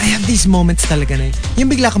 I have these moments talaga na yung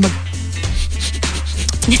bigla ka mag...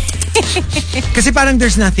 Kasi parang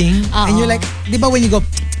there's nothing. And you're like, di ba when you go,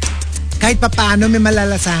 kahit pa paano may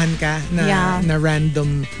malalasahan ka na, Yeah. na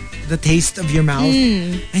random the taste of your mouth.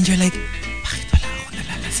 And you're like, bakit wala ako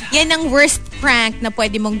nalalasa? Yan ang worst prank na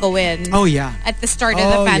pwede mong gawin. Oh, yeah. At the start of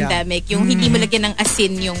the pandemic. Yung hindi mo lagyan ng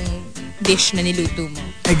asin yung dish na niluto mo.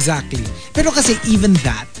 Exactly. Pero kasi even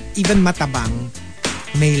that, even matabang,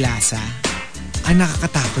 may lasa, ang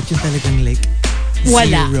nakakatakot yung talagang like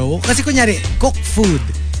Wala. zero. Kasi kunyari, cook food,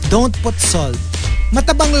 don't put salt.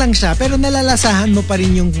 Matabang lang siya, pero nalalasahan mo pa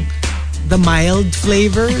rin yung the mild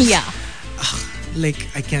flavors. Yeah. Like,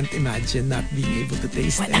 I can't imagine not being able to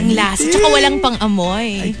taste Walang lasa. Tsaka walang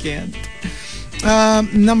pang-amoy. I can't.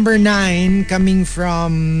 Number 9, coming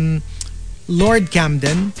from Lord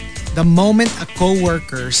Camden. The moment a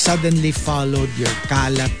coworker suddenly followed your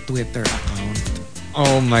kalat Twitter account.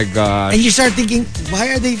 Oh my gosh. And you start thinking,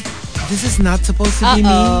 why are they... This is not supposed to be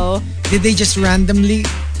me. Did they just randomly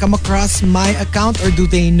come across my account or do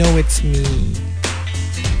they know it's me?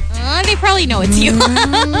 They probably know it's you.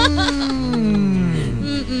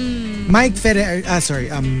 Mike Ferrer,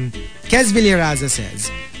 Kez Villaraza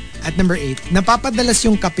says, at number 8, napapadalas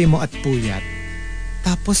yung kape mo at puyat.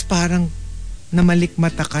 Tapos parang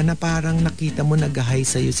namalikmata ka na parang nakita mo nag-hi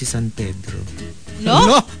sa'yo si San Pedro.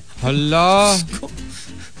 No? Hala.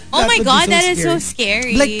 Oh my would God, be that is so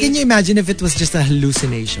scary. Like, can you imagine if it was just a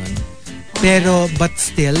hallucination? Pero, but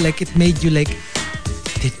still, like, it made you like,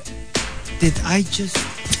 did I just...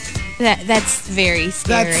 That's very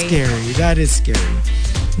scary. That's scary. That is scary.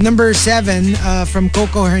 Number 7, from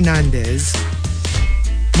Coco Hernandez.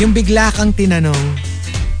 Yung bigla kang tinanong,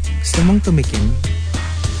 gusto mong tumikim?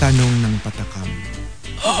 Tanong ng patakam.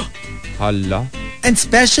 Hala. And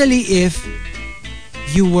especially if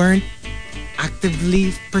you weren't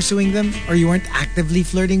actively pursuing them or you weren't actively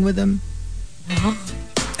flirting with them.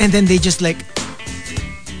 And then they just like,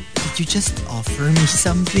 did you just offer me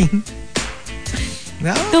something?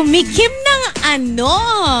 No? Tumikim ng ano?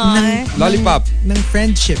 Lollipop. Ng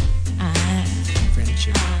friendship.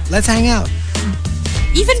 Friendship. Let's hang out.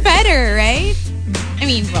 Even better, right? I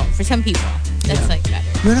mean, well, for some people, that's like better.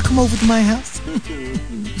 You wanna come over to my house?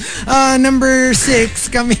 Number 6,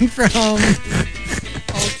 coming from...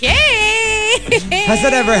 Okay. Has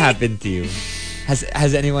that ever happened to you?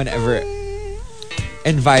 Has anyone ever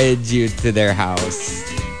invited you to their house?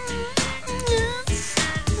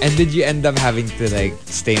 And did you end up having to like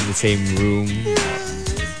stay in the same room?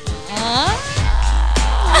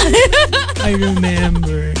 I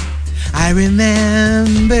remember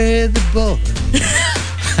the boy.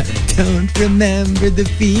 I don't remember the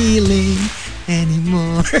feeling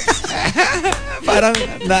anymore. Parang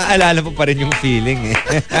naalala mo pa rin yung feeling eh.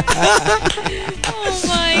 Oh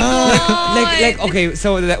my God. like okay,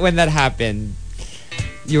 so when that happened,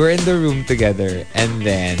 you were in the room together and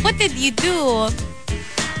then What did you do?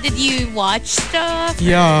 Did you watch stuff?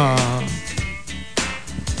 Yeah.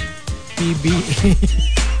 PBA.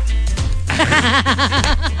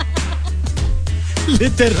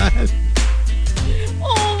 Literal.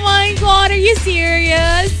 Oh my God, are you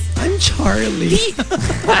serious? I'm Charlie.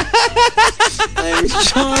 I'm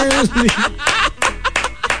Charlie.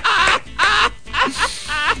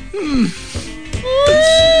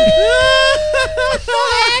 So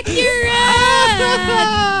accurate.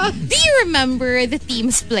 Do you remember the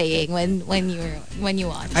teams playing when you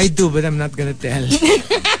watched? I do, but I'm not gonna tell.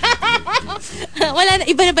 Wala na,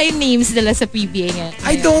 iba na ba yung names nila sa PBA nga?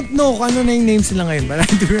 I don't know kung ano na yung names nila ngayon, but I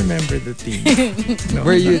do remember the team. No,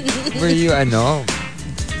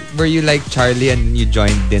 were you like Charlie and you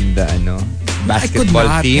joined in the I could basketball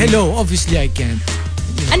not. team? Hello, obviously I can't.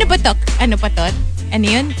 Ano pa to? Ano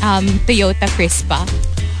yun? Toyota Crispa.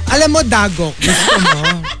 Alam mo, Dagok, gusto mo?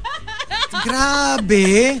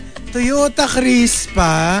 Grabe. Toyota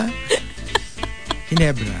Crispa.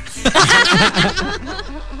 Ginebra.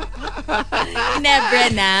 Ginebra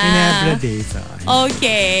na. Ginebra days.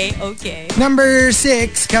 Okay. Number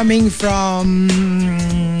 6, coming from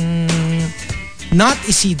not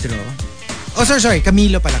Isidro. Oh, sorry.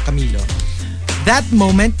 Camilo pala. Camilo. That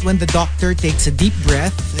moment when the doctor takes a deep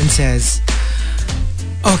breath and says,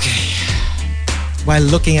 okay, while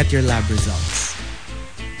looking at your lab results.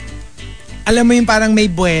 Alam mo yung parang may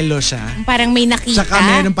buwelo siya. Parang may nakita. Tsaka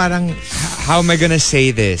meron parang... How am I gonna say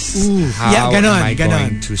this? How am I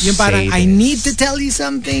going to yung parang, say I this? need to tell you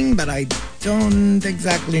something, but I don't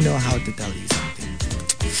exactly know how to tell you something.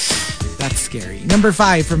 That's scary. Number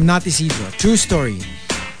 5 from Not Isidro. True story.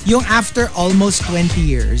 Yung after almost 20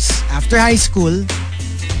 years, after high school,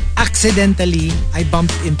 accidentally, I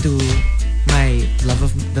bumped into the love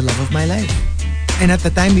of my life. And at the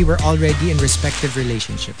time, we were already in respective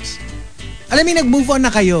relationships. Alam mo, nag-move on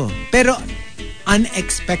na kayo. Pero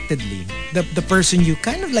unexpectedly, the person you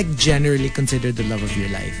kind of like generally consider the love of your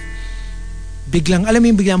life biglang, alam mo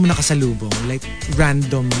yung biglang mo nakasalubong, like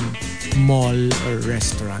random mall or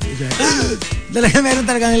restaurant. Like, meron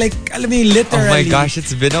talagang like, alam mo yung literally. Oh my gosh,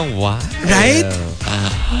 it's been a while. Right?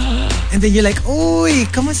 And then you're like, Oy,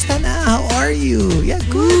 kamusta na? How are you? Yeah,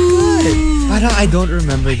 good. Parang I don't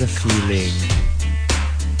remember the feeling.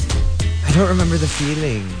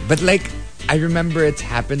 But like, I remember it's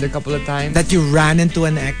happened a couple of times. That you ran into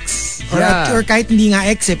an ex. Yeah. Or kahit hindi nga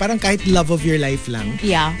ex parang kahit love of your life lang.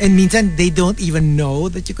 Yeah. And minsan, they don't even know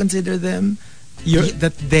that you consider them,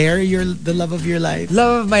 that they're the love of your life.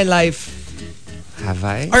 Love of my life. Have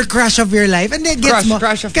I? Or crush of your life. And then gets mo.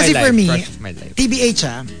 Crush of my Kasi life. for me, Crush of my life. TBH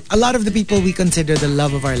a lot of the people we consider the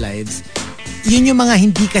love of our lives, yun yung mga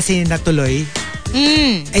hindi kasi natuloy.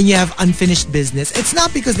 And you have unfinished business. It's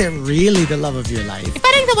not because they're really the love of your life.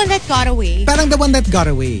 Parang the one that got away. Parang the one that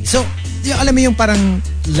got away. So, yung, alam mo yung parang,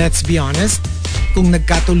 let's be honest, kung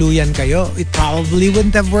nagkatuluyan kayo, it probably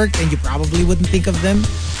wouldn't have worked and you probably wouldn't think of them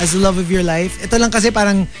as the love of your life. Ito lang kasi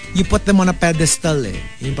parang you put them on a pedestal eh.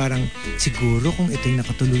 Yung parang, siguro kung ito yung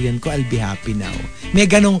nakatuluyan ko, I'll be happy now.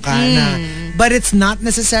 May ganun ka na, but it's not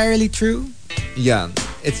necessarily true. Yeah.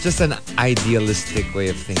 It's just an idealistic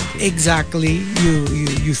way of thinking. Exactly.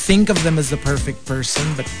 You think of them as the perfect person,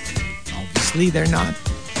 but obviously they're not.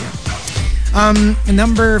 Yeah.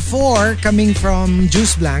 Number 4, coming from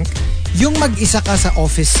Juice Blank, yung mag-isa ka sa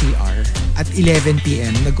office CR at 11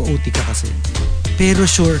 p.m. nag-OT ka kasi. Pero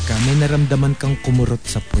sure ka, may naramdaman kang kumurot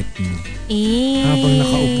sa puwet mo. Habang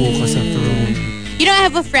nakaupo ka sa throne. You know, I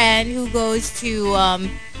have a friend who goes to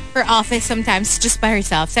her office sometimes just by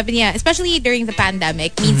herself. Sabi niya, especially during the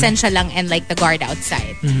pandemic, minsan siya lang and like the guard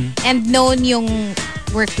outside. And known yung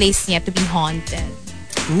workplace niya to be haunted.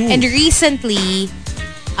 Ooh. And recently,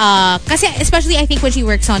 kasi especially I think when she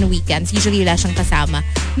works on weekends, usually wala siyang kasama,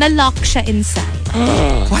 na-lock siya inside.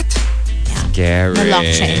 What? Yeah. Scary. Na-lock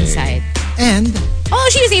siya inside. And? Oh,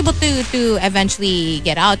 she was able to eventually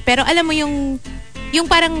get out. Pero alam mo yung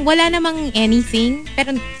parang wala namang anything,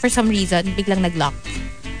 pero for some reason, biglang nag-lock.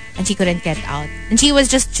 And she couldn't get out. And she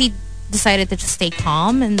decided to just stay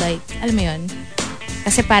calm and like, alam mo yun,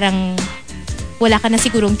 kasi parang wala ka na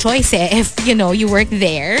sigurong choice if, you know, you work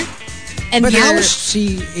there. And but how was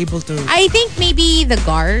she able to? I think maybe the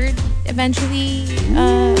guard eventually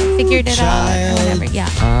figured it out. Or whatever.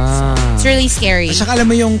 Yeah. So, it's really scary. At saka alam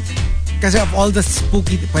mo yung, kasi of all the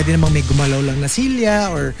spooky, pwede namang may gumalaw lang na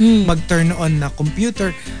silya or mag-turn on na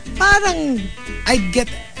computer. Parang, I'd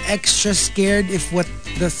get extra scared if what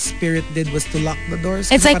the spirit did was to lock the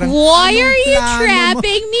doors. It's like, parang, why are you plano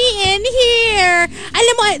trapping me in here?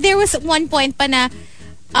 Alam mo, there was one point pa na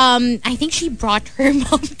I think she brought her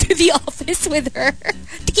mom to the office with her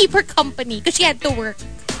to keep her company because she had to work.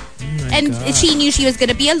 And God. she knew she was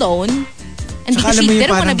gonna be alone. And Tsaka because she alam mo yung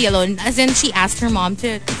didn't want to parang- be alone, as in she asked her mom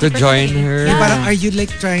to join her. Yeah. Parang, are you like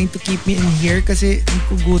trying to keep me in here kasi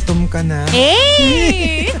gugutom ka na?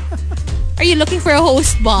 Hey! Are you looking for a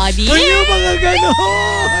host body? Are you mga ganon?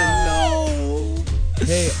 No.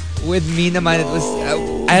 Hey, with me naman, it was,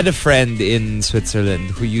 I had a friend in Switzerland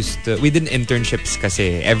who used to, we did internships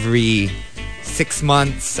kasi every 6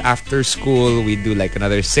 months after school, we do like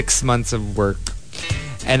another 6 months of work.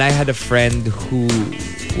 And I had a friend who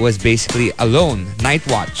was basically alone, night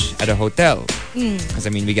watch at a hotel. Because I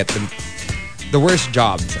mean, we get the worst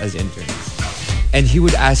jobs as interns. And he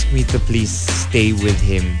would ask me to please stay with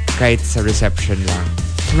him kahit sa reception lang.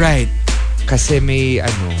 Right. Kasi may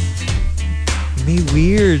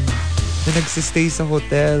weird na nagsistay sa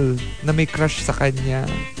hotel na may crush sa kanya.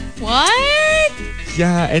 What?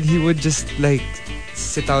 Yeah, and he would just like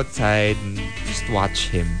sit outside and just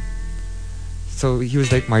watch him. So he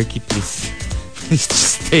was like, Markki, please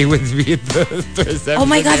just stay with me at the reception Oh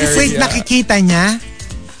my God, this Wait, area." nakikita niya?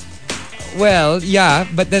 Well, yeah,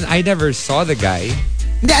 but then I never saw the guy.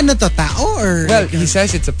 Hindi, ano to, tao or? Well, he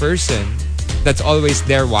says it's a person that's always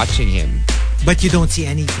there watching him. But you don't see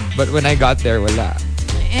anything. But when I got there, wala.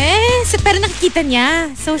 Pero nakikita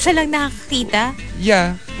niya. So siya lang nakakita.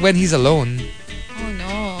 Yeah, when he's alone. Oh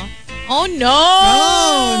no. Oh no!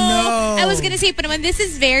 Oh no! I was gonna say pa naman, this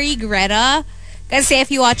is very Greta. Kasi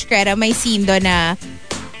if you watch Greta, may scene doon na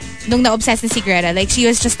nung na-obsess na si Greta, like she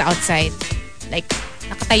was just outside. Like,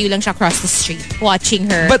 nakatayo lang siya across the street watching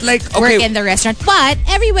her But like, work okay. in the restaurant. But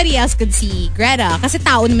everybody else could see Greta. Kasi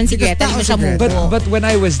tao naman si Because Greta. tao Hindi mo si siya Greta. mubo. But when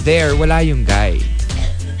I was there, wala yung guy.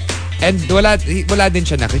 And wala din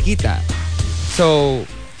siya nakikita. So,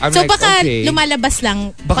 I'm So like, baka okay. lumalabas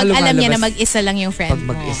lang Baka pag alam niya na lumalabas mag-isa lang yung friend Pag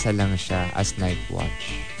mo. mag-isa lang siya as night watch.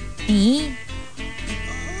 Eh?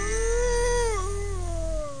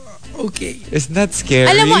 Okay. Isn't that scary?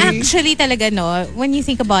 Alam mo, actually talaga, no, when you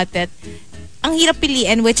think about it, ang hirap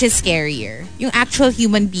piliin which is scarier. Yung actual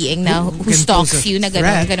human being na who can stalks pose a you na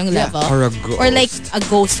threat. ganong Yeah. level. Or a ghost. Or like a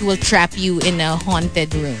ghost will trap you in a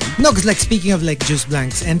haunted room. No, because like speaking of like Juice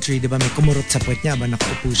Blank's entry, di ba may kumurot sa puwet niya ba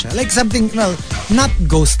nakaupo siya? Like something, well, not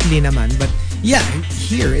ghostly naman, but yeah,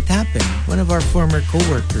 here it happened. One of our former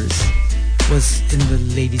co-workers was in the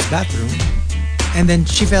ladies' bathroom and then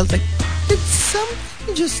she felt like, did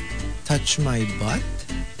something just touch my butt?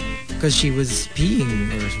 Because she was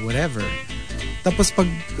peeing or whatever. Tapos pag,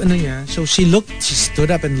 ano niya, so she stood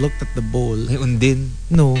up and looked at the bowl. May undin.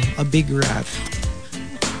 No, a big rat.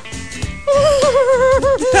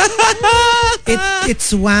 It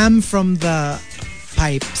swam from the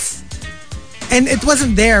pipes. And it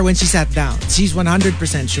wasn't there when she sat down. She's 100%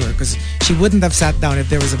 sure because she wouldn't have sat down if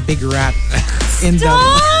there was a big rat in the...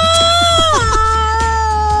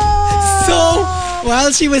 So, while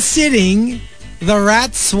she was sitting, the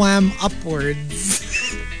rat swam upwards.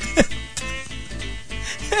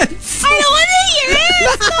 I don't want to hear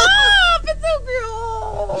it! Stop! It's so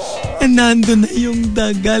gross! And nandun na yung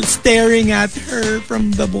dagal staring at her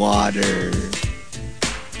from the water.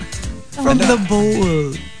 From the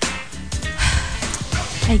bowl.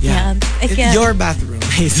 I can't. I It's can't. your bathroom,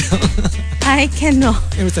 Hazel. I cannot.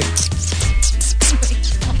 It was like,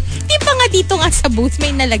 Di ba nga dito nga sa booth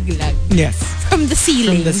may nalaglag yes. from the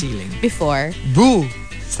ceiling. From the ceiling. Before. Boo!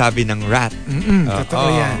 Sabi ng rat. Totoo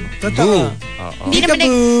yan. Totoo. Hindi naman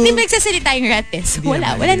Peekaboo. hindi nagsasalita yung rat eh. So,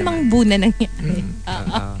 wala namang buna nangyari.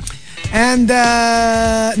 And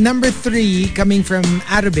number 3, coming from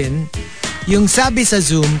Arabin, yung sabi sa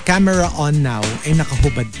Zoom, camera on now, ay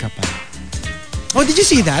nakahubad ka pa. Oh, did you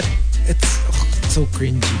see that? It's so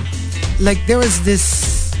cringy. Like, there was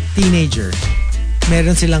this teenager.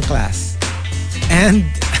 Meron silang class. And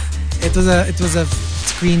it was a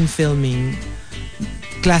screen filming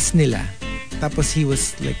class nila. Tapos he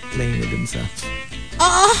was like playing with himself.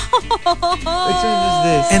 Which one was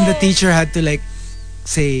this? And the teacher had to like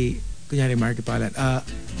say, kunyari Markki palan,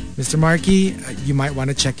 Mr. Markki, you might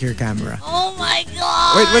want to check your camera. Oh my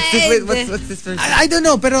God! Wait, what's this? What's this first? I don't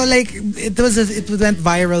know, pero like it went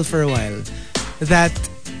viral for a while that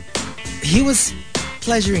he was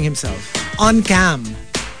pleasuring himself on cam.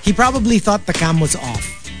 He probably thought the cam was off.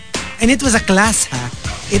 And it was a class hack.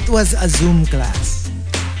 It was a Zoom class.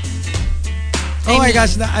 Oh my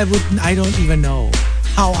gosh, I don't even know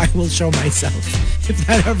how I will show myself if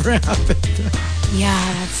that ever happened. Yeah,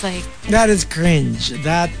 that's like... That is cringe.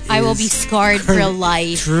 That is I will be scarred for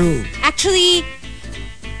life. True. Actually,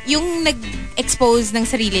 yung nag-expose ng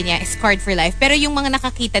sarili niya is scarred for life. Pero yung mga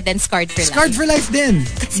nakakita din, scarred for life. Scarred for life din.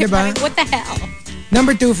 Kasi Diba? parang, what the hell?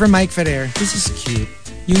 Number 2 from Mike Ferrer. This is cute.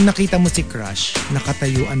 Yung nakita mo si Crush,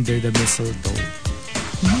 nakatayo under the mistletoe.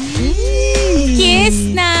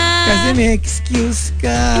 Kiss na! Kasi may excuse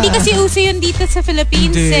ka. Hindi kasi uso yun dito sa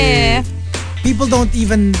Philippines Hindi. eh. People don't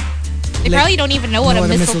even... They probably don't even know what a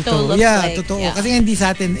mistletoe looks yeah, like. Totoo. Yeah. Kasi hindi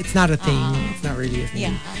sa atin, it's not a thing. It's not really a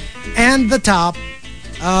thing. Yeah. And the top,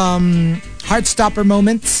 heartstopper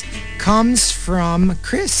moments comes from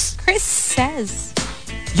Chris. Chris says,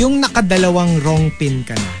 Yung nakadalawang wrong pin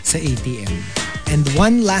ka na sa ATM and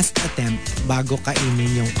one last attempt bago kainin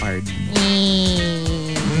yung card mo.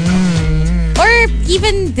 Or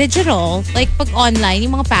even digital, like pag online,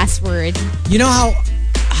 yung mga password. You know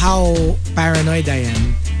how paranoid I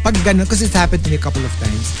am? Pag ganun, because it's happened to me a couple of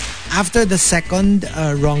times. After the second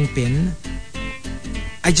wrong pin,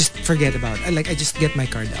 I just forget about it. I just get my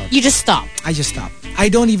card out. You just stop. I just stop. I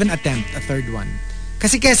don't even attempt a third one.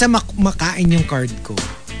 Kasi kesa makain yung card ko,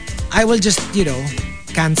 I will just,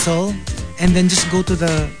 cancel and then just go to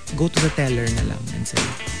the teller na lang and say,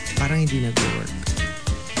 parang hindi nag-work.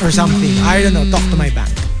 Or something. I don't know. Talk to my bank.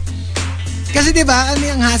 Kasi diba, ano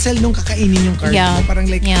yung hassle nung kakainin yung card mo? Parang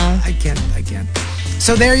like, I can't.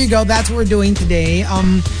 So there you go. That's what we're doing today.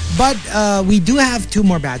 But we do have 2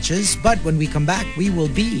 more batches. But when we come back, we will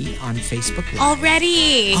be on Facebook Live.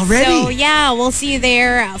 Already. So yeah, we'll see you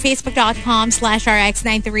there.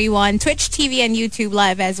 Facebook.com/RX931, Twitch TV and YouTube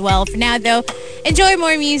Live as well. For now though, enjoy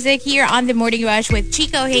more music here on The Morning Rush with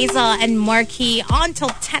Chico, Hazel, and Markki until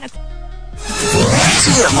 10 o'clock.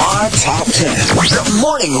 TMR Top 10. The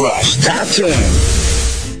Morning Rush Top 10.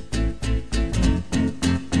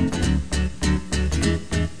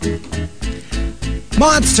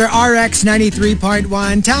 Monster RX 93.1.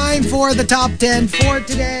 Time for the top 10 for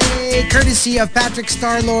today, courtesy of Patrick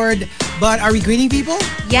Starlord. But are we greeting people?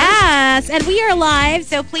 Yes, and we are live,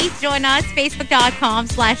 so please join us.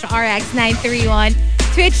 Facebook.com/RX931,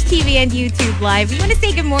 Twitch TV and YouTube Live. We want to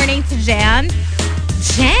say good morning to Jan.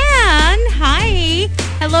 Jan, hi.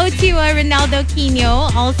 Hello to Ronaldo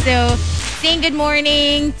Quino. Also, saying good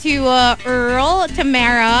morning to Earl,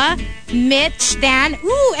 Tamara, Mitch, Dan.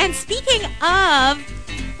 Ooh, and speaking of,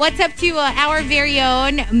 what's up to our very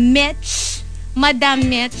own Mitch, Madam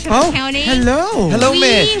Mitch of County. Hello. Hello, We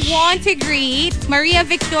Mitch. want to greet Maria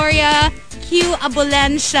Victoria Q.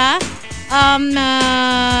 Abulencia,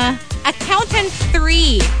 Accountant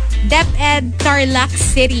 3, DepEd Tarlac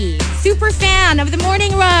City. Super fan of the Morning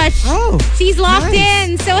Rush. Oh, She's locked nice.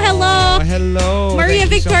 in. So hello. Oh, hello. Maria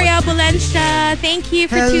Thank you so Victoria much for tuning Abulencia. in. Thank you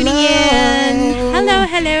for Hello. tuning in. Hello,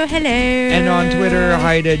 hello, hello. And on Twitter,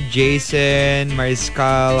 hi to Jason,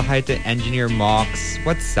 Mariscal, hi to Engineer Mox.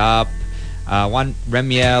 What's up? Juan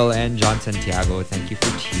Remiel and John Santiago. Thank you for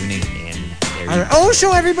tuning in. There you go.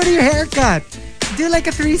 Show everybody your haircut. Do like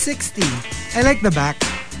a 360. I like the back.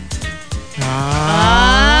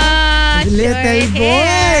 Little short boy.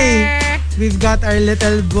 hair. We've got our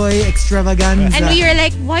little boy extravaganza. And we were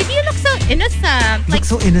like, why do you look so innocent? Look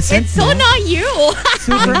so innocent. It's so no? not you.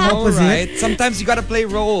 Super All opposite. right. Sometimes you gotta play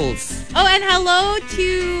roles. Oh, and hello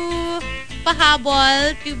to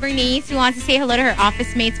Pahabol, to Bernice, who wants to say hello to her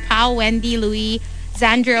office mates, Pao, Wendy, Louie,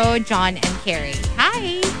 Zandro, John, and Carrie.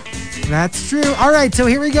 Hi. That's true. All right, so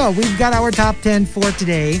here we go. We've got our top 10 for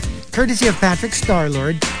today, courtesy of Patrick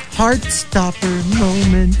Starlord. Heartstopper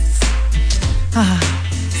moments.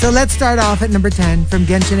 So let's start off at number 10 from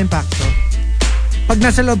Genshin Impacto. Pag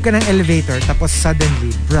nasa loob ka ng elevator, tapos suddenly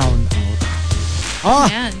brown out. Oh,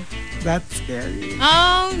 Man. that's scary.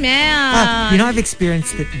 Oh, man. You know, I've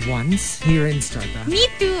experienced it once here in Strata. Me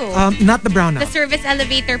too. Not the brown The out. service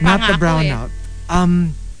elevator pa Not nga the ako brown eh. out.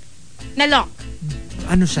 Nalock.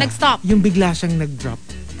 Ano siya? Nag-stop. Yung bigla siyang nag-drop.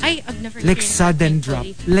 I've never Like experienced sudden that, drop.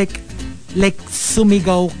 thankfully. Like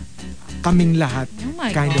sumigaw kaming lahat Oh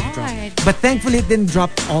my kind of God. drop. But thankfully it didn't drop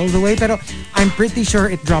all the way, pero I'm pretty sure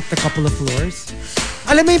it dropped a couple of floors.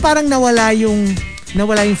 Alam mo yung parang nawala yung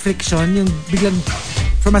friction, yung biglang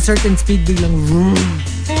from a certain speed biglang vroom.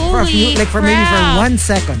 For a few, Holy like for maybe for crap. 1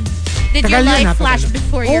 second. Did Tagal your yun, life flash tagal.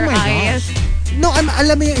 before Oh your my eyes? gosh. No,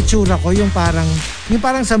 alam mo yung itsura ko, yung parang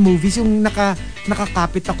sa movies, yung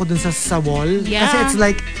nakakapit ako dun sa wall. Yeah. Kasi it's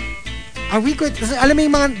like, are we good? Kasi alam mo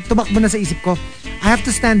yung mga tumakbo na sa isip ko, I have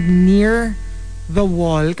to stand near the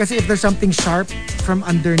wall kasi if there's something sharp from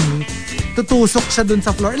underneath, tutusok siya dun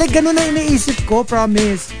sa floor. Like, ganun na iniisip ko,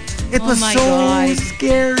 promise. It Oh was my so God.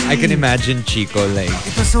 scary. I can imagine Chico like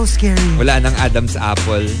It was so scary. wala nang Adam's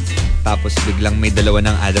apple. Tapos biglang may dalawa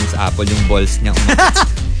ng Adam's apple yung balls niya.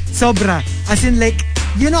 Sobra. As in like,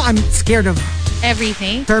 you know, I'm scared of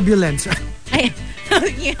Everything. turbulence.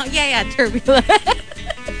 yeah, turbulent.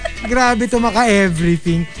 Grabe tumaka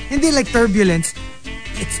everything. Hindi like turbulence.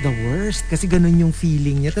 It's the worst kasi ganun yung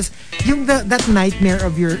feeling niya. Tapos yung that nightmare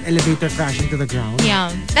of your elevator crashing to the ground.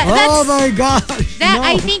 Yeah. Oh my gosh. That no.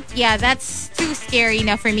 I think, yeah, that's too scary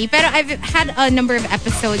now for me. Pero I've had a number of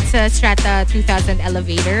episodes sa Strata 2000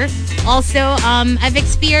 elevator. Also, I've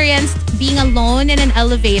experienced being alone in an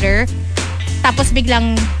elevator. Tapos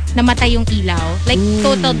biglang namatay yung ilaw. Like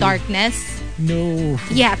total darkness. No.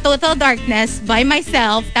 Yeah, total darkness by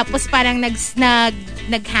myself. Tapos parang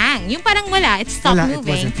naghang. Yung parang wala. It stopped Wala, it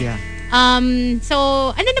moving. wasn't, yeah. So,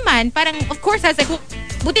 ano naman, parang, of course, I was like,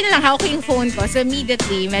 buti na lang hawak ko yung phone ko. So,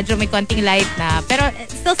 immediately, medyo may konting light na. Pero,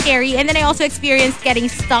 it's still scary. And then I also experienced getting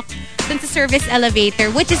stuck dun sa service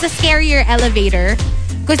elevator, which is a scarier elevator.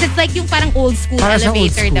 Because it's like yung parang old school Para sa old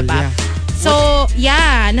elevator, school, diba? yeah. So,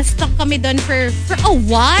 yeah, na-stuck kami dun for a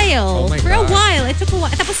while. Oh my for a God. while. It took a while.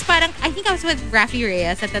 Tapos parang, I think I was with Rafi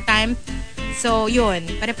Reyes at the time. So, yun.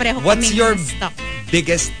 Pare-pareho What's kaming your stuck.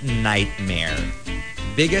 biggest nightmare?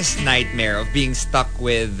 Biggest nightmare of being stuck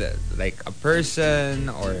with like a person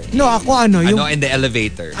or No, ako yung in the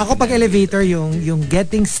elevator. ako pag elevator yung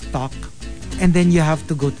getting stuck and then you have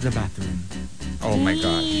to go to the bathroom. Oh my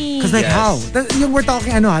god. Cause like Yes. how? Yung we're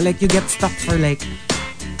talking like you get stuck for like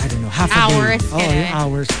I don't know, half a Hours, day. Oh, ganun. yung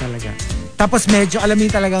hours talaga. Tapos medyo alam mo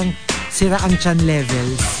yung talagang sira ang chan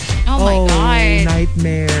levels. Oh my God.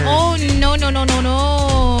 Nightmare. Oh, no.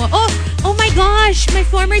 Oh my gosh. My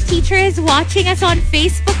former teacher is watching us on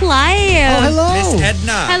Facebook Live. Oh, hello. Miss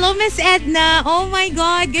Edna. Hello, Miss Edna. Oh my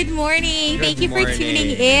God. Good morning. Good Thank you for morning.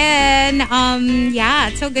 tuning in. Yeah,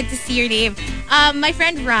 it's so good to see your name. My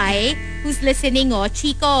friend Rai, who's listening,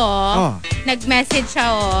 Chico, nag-message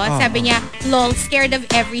siya, sabi niya, lol, scared of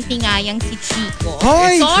everything nga yang si Chico.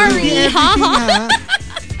 Hoy, Sorry, ha?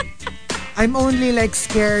 I'm only like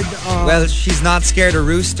scared of Well, she's not scared of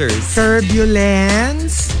roosters.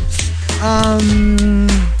 turbulence. Ano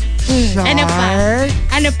pa? Shark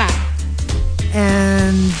Ano pa?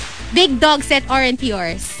 and Big dogs that aren't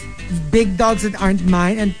yours. big dogs that aren't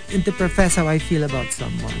mine and to profess how I feel about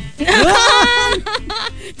someone.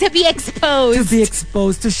 To be exposed. To be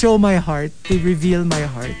exposed, to show my heart, to reveal my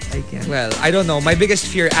heart, I guess. Well, I don't know. My biggest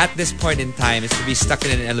fear at this point in time is to be stuck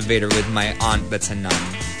in an elevator with my aunt that's a nun.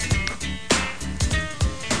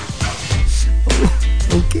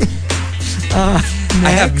 Okay. I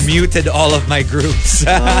have muted all of my groups.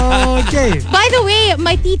 Okay. By the way,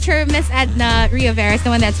 my teacher, Miss Edna Rivera, the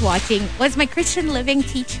one that's watching, was my Christian Living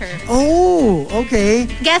teacher. Oh, okay.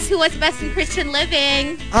 Guess who was best in Christian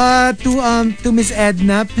Living? To Miss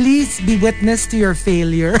Edna, please be witness to your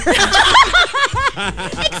failure. Excuse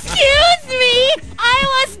me!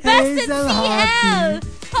 I was best Hazel in CL!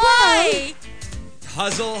 Hoy!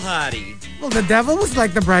 Hazel Hari. Well, the devil was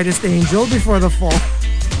like the brightest angel before the fall.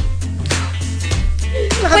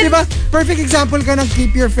 Saka, diba? Perfect example ka ng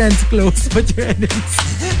keep your friends close but your enemies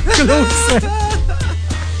closer.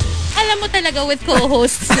 Alam mo talaga with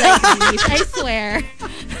co-hosts like these, I swear.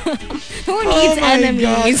 Who needs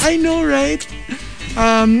enemies? God. I know, right?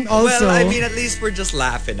 Also, Well, I mean, at least we're just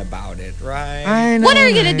laughing about it, right? I know, What are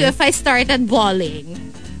you gonna do right? if I started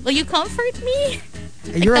bawling? Will you comfort me?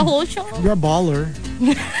 You're the a, whole show? You're a baller.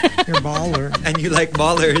 You're a baller. And you like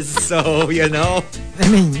ballers, so, you know. I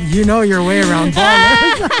mean, you know your way around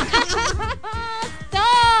ballers.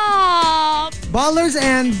 Stop! Ballers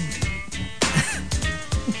and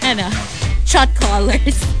Ano? Shot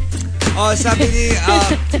callers. Oh, sabi ni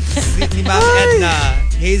Ma'am Edna,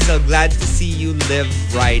 Hazel, glad to see you live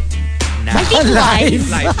right now. I think live.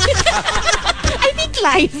 Life. I think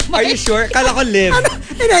live. Are you sure? Kala ko live.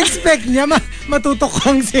 ina-expect niya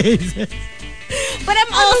matutokang si Hazel. But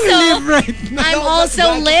I'm also Live right now. I'm No, also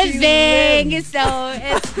but glad to see you living, so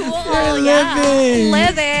it's cool. You're Yeah. living.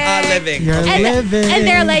 Living. Living. You're living. And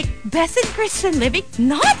they're like, best in Christian living?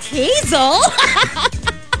 Not Hazel.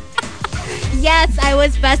 Yes, I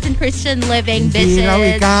was best in Christian living, Hindi raw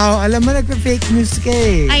bitches. ikaw. Alam mo, nagpa-fake news ka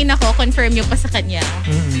eh. Ay nako, confirm yung pa sa kanya.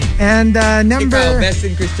 And number... Ikaw, best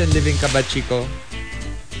in Christian living ka ba, Chico?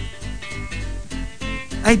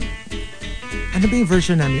 Ano ba yung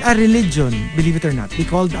version namin? Religion. Believe it or not. We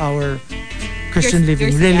called our Christian Your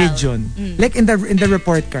living CL. religion. Like in the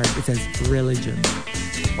report card, it says religion.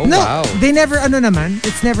 Oh, No, wow. they never,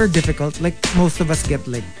 it's never difficult. Like most of us get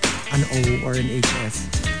like an O or an HS.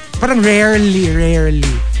 Parang rarely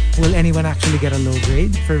will anyone actually get a low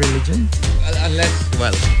grade for religion.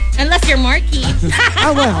 Unless you're Markki.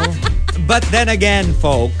 Well. But then again,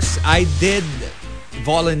 folks, I did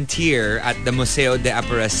volunteer at the Museo de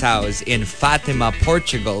Aparaçaos in Fatima,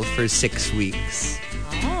 Portugal for 6 weeks.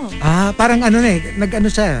 Parang nag-ano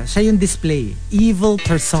siya yung display. Evil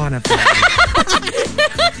personified.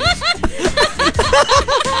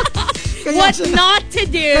 What not to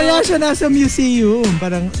do. Kaya siya nasa museum.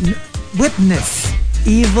 Parang witness.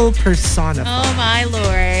 Evil personified. Oh my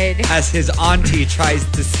Lord. As his auntie tries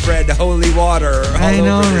to spread holy water all I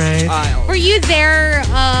know, over right? this child. Were you there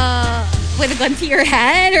with a gun to your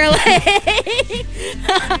head or like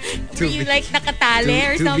were you like nakatali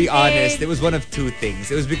or to something? be honest, it was one of two things.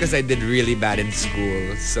 It was because I did really bad in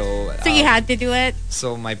school. So you had to do it?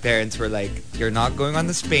 So my parents were like, you're not going on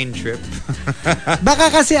the Spain trip. Baka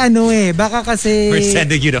kasi We're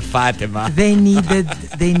sending you to Fatima. they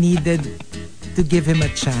needed to give him a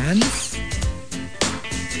chance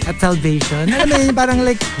at salvation. Alam mo yun, parang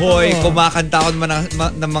like, Hoy, kumakanta ako ng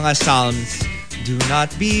mga psalms. Do not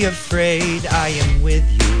be afraid, I am with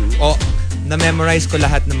you. Oh, na-memorize ko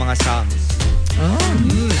lahat ng mga psalms.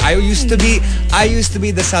 I used to be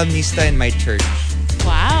the psalmista in my church.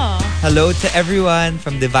 Wow. Hello to everyone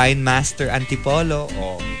from Divine Master Antipolo.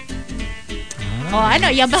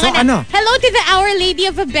 Yabangan So, na. Hello to the Our Lady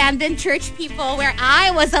of Abandoned Church people where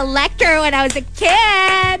I was a lector when I was a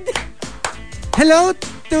kid. hello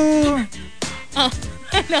to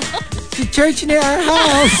the church near our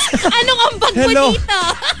house. Anong ambag mo Hello. dito?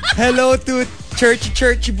 Hello to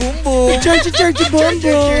Churchy Boom Boom. Churchy boom Churchy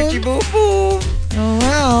boom. Boom Boom. Oh,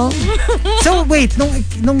 well. So, wait. Nung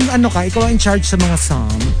ikaw ang in charge sa mga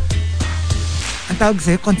psalm, ang tawag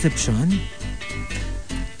sa'yo, conception?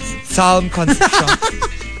 Psalm Conception.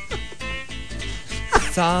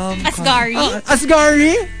 Psalm Asgari.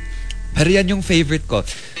 Asgari? Pero yan yung favorite ko.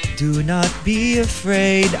 Do not be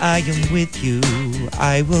afraid, I am with you.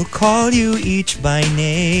 I will call you each by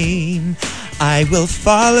name. I will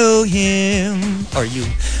follow him or you.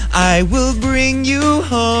 I will bring you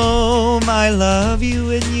home. I love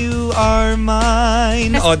you and you are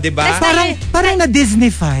mine. O, diba? Parang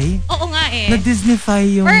na-Disneyfy. Oo nga eh.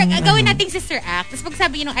 Na-Disneyfy yung... Or gawin nating Sister Act. Tapos pag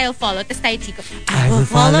sabi nung I'll follow, tapos tayo Chico, I will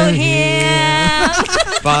follow him.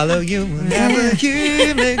 Follow you wherever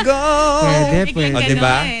you may go. Pwede. Biglang O,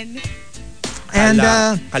 diba? ganon. And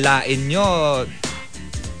kalain nyo,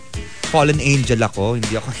 fallen angel ako,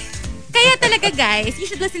 hindi ako. Kaya talaga guys, you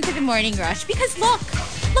should listen to the Morning Rush because look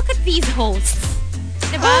at these hosts.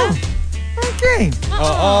 Diba? Okay.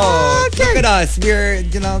 Look at us. We're,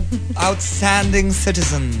 outstanding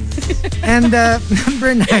citizens. And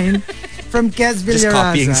number 9 from Kez Villaraza. Just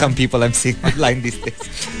copying some people I'm seeing online these days.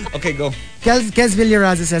 Okay, go. Kez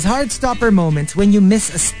Villaraza says, hard stopper moments when you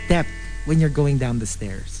miss a step when you're going down the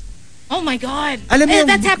stairs. Oh my God. Alam mo yung,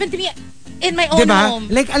 that's happened to me in my own home.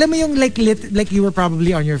 Like, alam mo yung like you were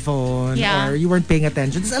probably on your phone or you weren't paying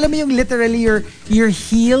attention. Tapos alam mo yung literally your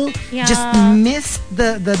heel just missed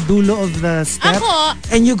the dulo of the step.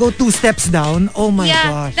 And you go 2 steps down. Oh my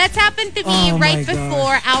gosh. That's happened to me right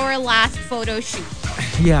before our last photo shoot.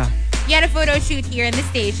 Yeah. We had a photo shoot here in the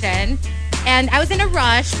station. And I was in a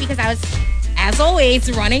rush because I was, as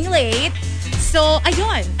always, running late. So,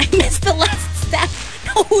 ayun. I missed the last step.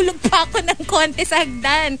 Nahulog pa ako ng konti sa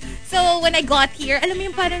hagdan. So, when I got here, alam mo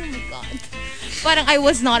yung parang, oh my God. Parang I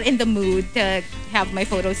was not in the mood to have my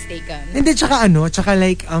photos taken. Hindi, tsaka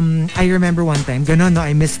like, I remember one time, ganon, no,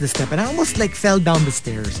 I missed the step and I almost like fell down the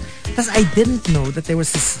stairs. Tapos I didn't know that there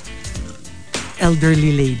was this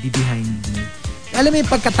elderly lady behind me. Alam mo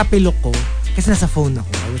yung pagkatapilok ko, kasi nasa phone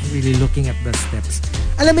ako, I was really looking at the steps.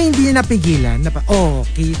 Alam mo, hindi niya napigilan.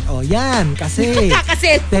 Yan, kasi.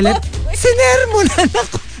 Sinermonan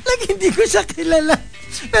ako. Like, hindi ko siya kilala.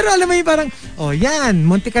 Pero alam mo yung parang, yan,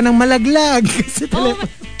 munti ka nang malaglag. Kasi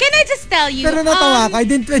can I just tell you? Pero natawa ko. I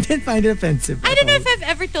didn't find it offensive. I don't know if I've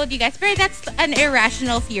ever told you guys, but that's an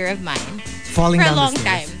irrational fear of mine. Falling down for a long the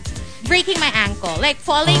stairs. time. Breaking my ankle. Like,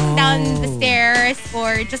 falling down the stairs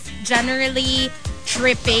or just generally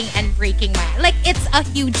tripping and breaking my... Like, it's a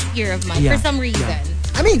huge fear of mine for some reason. Yeah.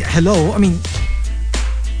 I mean, hello. I mean,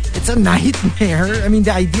 it's a nightmare. I mean,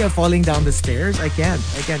 the idea of falling down the stairs, I can't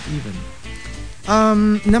even.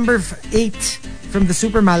 Number 8 from the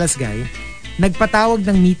super malas guy, nagpatawag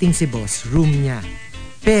ng meeting si boss, room niya.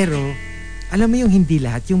 Pero, alam mo yung hindi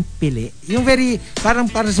lahat, yung pili. Yung very,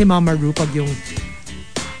 parang si Mama Ru pag yung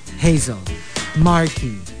Hazel,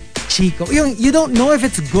 Markki, Chico. You don't know if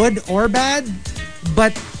it's good or bad,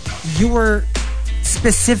 but you were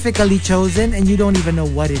specifically chosen and you don't even know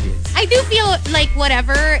what it is. I do feel like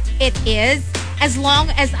whatever it is, as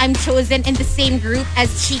long as I'm chosen in the same group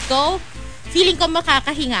as Chico, feeling ko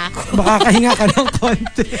makakahinga ako. Makakahinga ka ng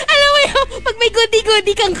konti. Alam mo yun, pag may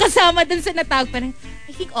goody-goody kang kasama dun sa natawag, parang,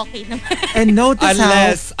 I think okay naman. And notice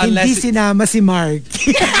hindi sinama si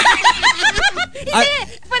Markki. Hindi,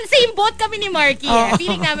 same boat kami ni Markki.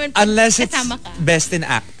 Feeling namin, unless it's kasama ka. best in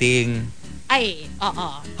acting. Ay, oo.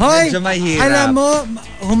 Hoy, medyo mahirap. Alam mo,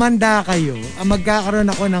 humanda kayo.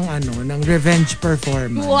 Magkakaroon ako ng revenge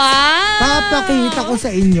performance. Wow! Papakita ko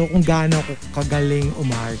sa inyo kung gaano ako kagaling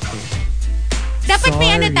umarte. Dapat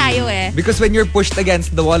may tayo eh. Because when you're pushed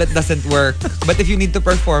against the wall, it doesn't work. But if you need to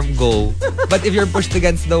perform, go. But if you're pushed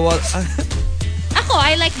against the wall... Ako,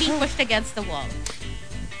 I like being pushed against the wall.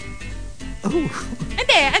 Oh.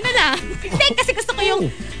 Hindi, lang. Hindi, kasi gusto ko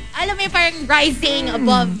yung, alam mo yung parang rising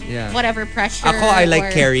above whatever pressure. Ako, I like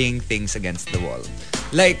carrying things against the wall.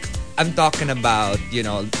 Like, I'm talking about,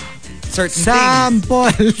 certain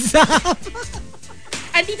things.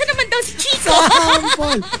 Andito naman daw si Chico.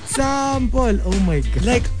 Sample. Oh my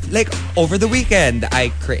God. Like over the weekend,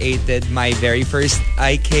 I created my very first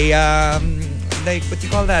IKEA, what do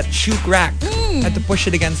you call that? Shoe rack. Had to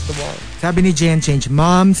push it against the wall. Sabi ni Jen Change,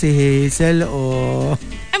 Mom, si Hazel,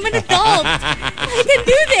 I'm an adult. I can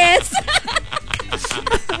do this.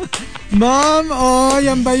 Mom,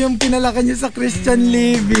 yan ba yung pinalaki niyo sa Christian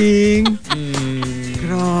Living?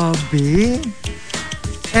 Grabe.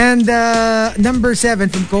 And number 7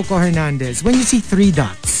 from Coco Hernandez. When you see 3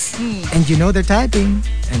 dots and you know they're typing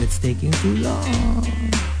and it's taking too long.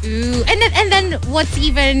 Ooh. And then what's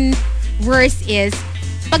even worse is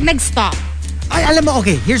pag nag-stop. Ay, alam mo,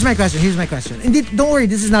 okay, here's my question. And don't worry,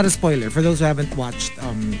 this is not a spoiler for those who haven't watched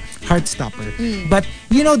Heartstopper. But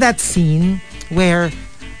you know that scene where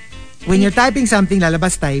when you're typing something,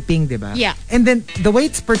 lalabas typing, diba? Yeah. And then the way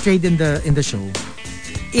it's portrayed in the show,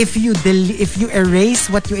 if you erase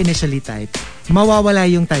what you initially typed, mawawala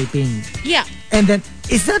yung typing. Yeah. And then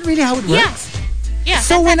is that really how it works? Yeah.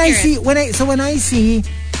 So when I see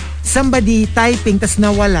somebody typing tas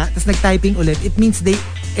nawala, tas nag-typing ulit, it means they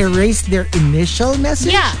erased their initial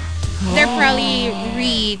message? Yeah. They're probably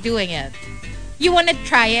redoing it. You want to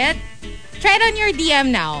try it? Try it on your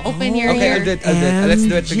DM now. Open your... Okay, I'll do it. Let's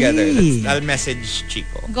do it together. I'll message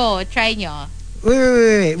Chico. Go, try nyo.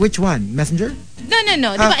 Wait. Which one? Messenger?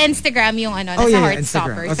 No. Diba Instagram yung nasa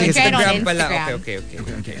Heartstopper. Instagram. So try it on Instagram pala. Instagram.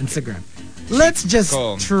 Okay, Instagram. Let's just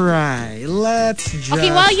Chico. try. Let's just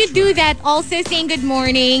Okay, while you do that, also saying good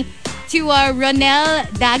morning to Ronel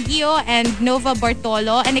Daggio and Nova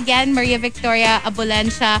Bartolo. And again, Maria Victoria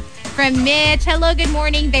Abulencia from Mitch. Hello, good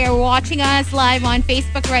morning. They're watching us live on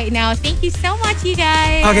Facebook right now. Thank you so much, you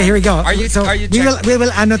guys. Okay, here we go. Are you we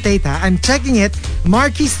will annotate, ha? I'm checking it.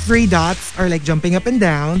 Markki's 3 dots are like jumping up and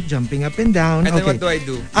down, jumping up and down. And then okay. what do I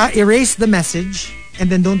do? Erase the message and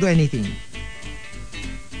then don't do anything.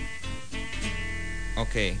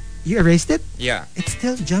 Okay. You erased it? Yeah. It's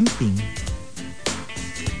still jumping.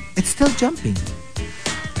 It's still jumping.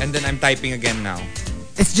 And then I'm typing again now.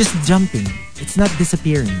 It's just jumping. It's not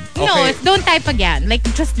disappearing. No, Okay. don't type again. Like,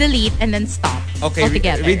 just delete and then stop. Okay,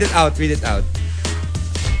 altogether. read it out. Read it out.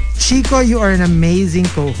 Chico, you are an amazing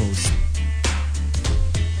co-host.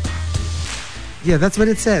 Yeah, that's what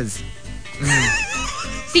it says.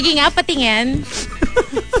 Sige nga, patingin.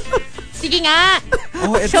 Sige nga.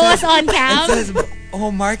 Oh, it Show says, us on cam. It says, oh,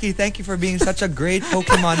 Markki, thank you for being such a great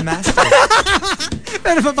Pokemon master.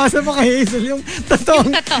 Pero papasa mo kay Hazel yung totoong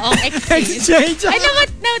Totoong exchange. exchange. I know what?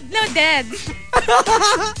 No, dead.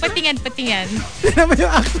 Patingin. Tignan mo yung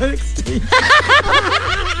actual exchange.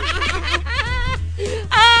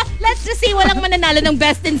 Let's just say walang mananalo ng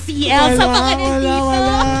best in CL sa mga nandito.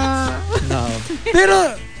 No. Pero,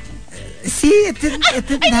 see, it didn't I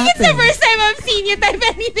think it's the happen. first time I've seen you type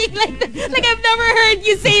anything like that. Like, I've never heard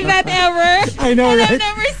you say that ever. I know, and right? I've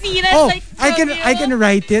never seen it. Oh, like, I from you. can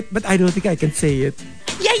write it, but I don't think I can say it.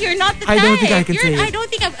 Yeah, you're not the I type. don't think I can say I it. don't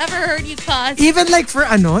think I've ever heard you cuss. Even like for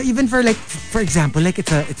for example, like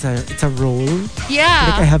it's a role. Yeah.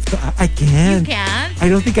 Like I have to, I You can't. can. I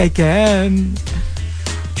don't think I can.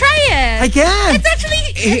 Try it. I can't.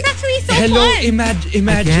 It's actually so Hello, fun. imagine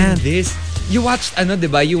Again. this. You watched,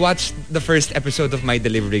 diba? You watched the first episode of My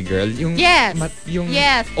Delivery Girl. Yung, Yes. Yung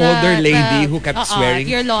Yes, older lady who kept swearing.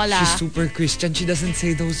 your Lola. She's super Christian. She doesn't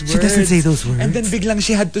say those words. She doesn't say those words. And then biglang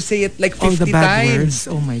she had to say it like All 50 the bad times. words.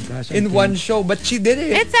 Oh my gosh. I In can't. one show. But she did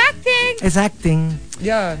it. It's acting. It's acting.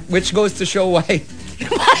 Yeah. Which goes to show why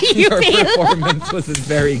Why you your fail? performance wasn't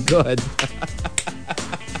very good.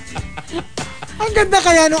 Ang ganda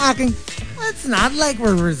kaya nung aking, it's not like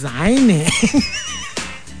we're resigning.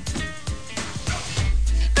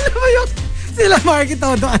 Ano ba yung sila Markki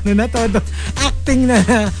todo acting na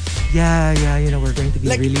yeah, you know, we're going to be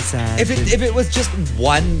Like, really sad. If it was just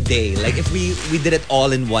one day, like if we did it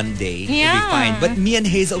all in one day, it'd Yeah. be fine. But me and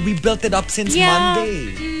Hazel, we built it up since Yeah.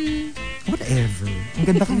 Monday. Whatever. Ang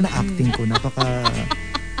ganda kaya na acting ko.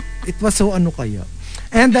 It was so ano kaya.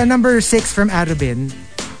 And number 6 from Arubin,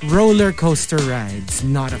 roller coaster rides.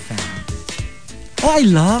 Not a fan. Oh, I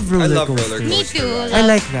love roller coasters. Me too. I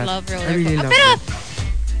like that. Love roller I really coaster. love Pero that.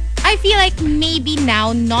 I feel like maybe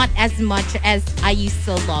now not as much as I used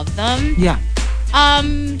to love them. Yeah.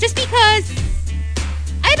 Just because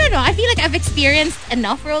I don't know. I feel like I've experienced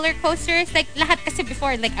enough roller coasters. Like lahat kasi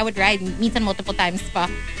before, like I would ride minsan multiple times pa.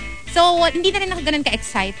 So, hindi na rin ako ganun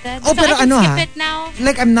ka-excited. Oh, so, pero I can ano skip ha? it now.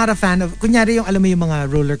 Like, I'm not a fan of, kunyari yung, alam mo yung mga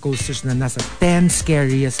roller coasters na nasa 10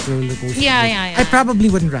 scariest roller coasters. Yeah. I probably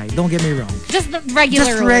wouldn't ride. Don't get me wrong. Just the regular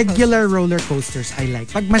Just roller regular roller coasters I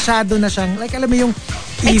like. Pag masyado na siyang, like, alam mo yung,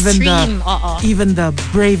 Extreme, oo. even the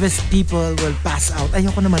bravest people will pass out.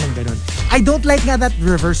 Ayoko naman ng ganun. I don't like nga that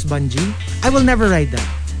reverse bungee. I will never ride that.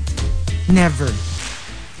 Never.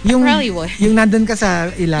 Yung, probably would. yung nandun ka sa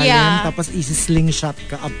ilalim, Yeah. tapos isi-slingshot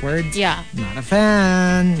ka upwards. Yeah. Not a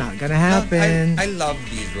fan. Not gonna happen. I love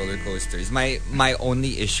these roller coasters. My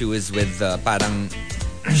only issue is with parang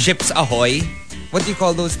ships ahoy. What do you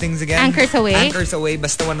call those things again? Anchors away. Anchors away.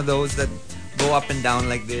 Basta one of those that go up and down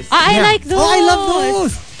like this. I like those. Oh, I love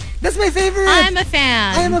those. That's my favorite. I'm a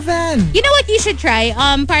fan. I am a fan. You know what you should try?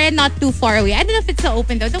 Para not too far away. I don't know if it's so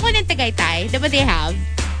open though. The one in Tagaytay, diba they have?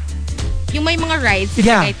 Yung may mga rides in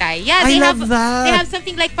Yeah. Tagaytay. Yeah, I they love have that. They have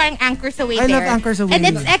something like parang anchors away I there. love anchors away. And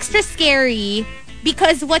it's extra scary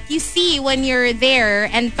because what you see when you're there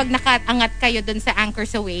and pag nakaangat kayo dun sa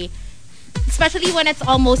anchors away, especially when it's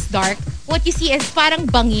almost dark, what you see is parang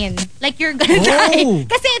bangin. Like you're gonna die.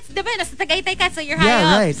 Kasi it's, diba, nasa Tagaytay ka, so you're high Yeah,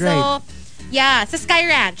 up. right, so, right. yeah, sa Sky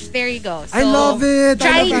Ranch. There you go. So, I love it.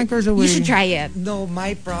 Try, I love anchors away. You should try it. No,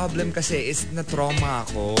 my problem kasi is na-trauma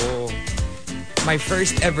ako. My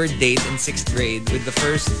first ever date in 6th grade with the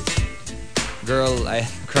first girl I had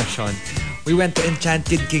a crush on. We went to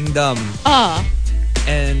Enchanted Kingdom.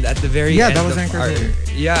 And at the very end that was of anchors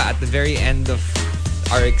away. at the very end of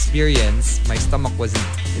our experience, my stomach wasn't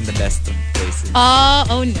in the best of places. Oh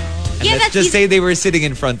no. And Yeah, let's that's just say they were sitting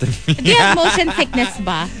in front of me. Do you have motion sickness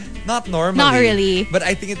ba? Not normally. Not really. But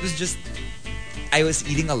I think it was just I was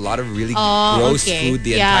eating a lot of really Oh, gross okay. food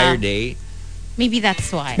the Yeah. entire day. Maybe that's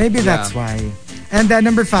why. Maybe that's why. And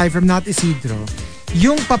number 5 from Not Isidro,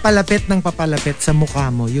 yung papalapit ng papalapit sa mukha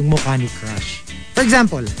mo, yung mukha ni crush. For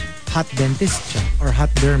example, hot dentist siya or hot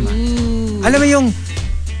derma. Alam mo yung,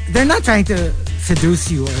 they're not trying to seduce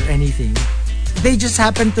you or anything. They just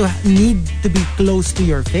happen to need to be close to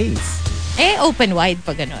your face. Open wide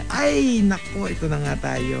pa ganun. Ay, naku, ito na nga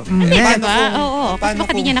tayo. Hindi ba? Oo. Kasi baka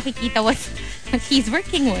di niya nakikita what he's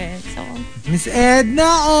working with. So. Miss Edna,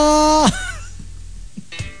 oh!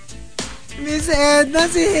 Miss Edna,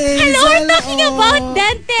 si Hazel. Hello, we're talking about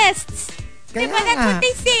dentists. Kaya diba, that's what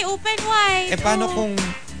they say, open wide. Paano kung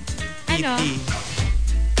ano?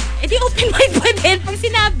 PT? Di open wide pa din. Pag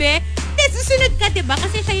sinabi, susunod ka, diba?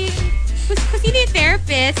 Kasi siya yung, kung sino yung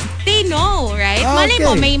therapist, they know, right? Okay. Malay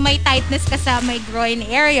mo, may tightness ka sa may groin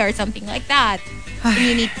area or something like that. And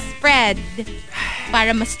you need to spread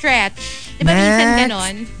para ma-stretch. Diba minsan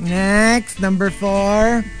ganon? Next, number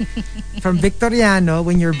 4. From Victoriano,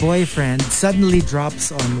 when your boyfriend suddenly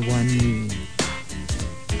drops on one knee.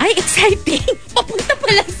 Ay, exciting! Papunta pa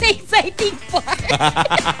lang sa exciting part.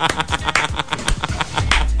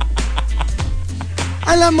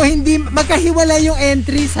 Alam mo, hindi magkahiwala yung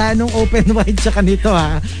entries ha, nung open wide tsaka nito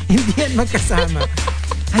ha. Hindi yan magkasama.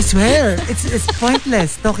 I swear, it's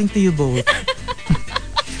pointless talking to you both.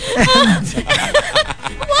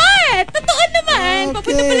 What? Totoo naman. Okay.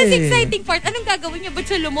 Papunta pala sa exciting part. Anong gagawin niya? Ba't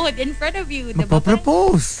siya lumuhod in front of you? Diba?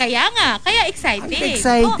 Magpapropose. Kaya nga. Kaya exciting. Ang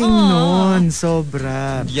exciting nun.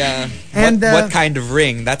 Sobra. Yeah. And, what kind of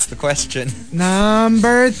ring? That's the question.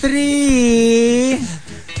 Number 3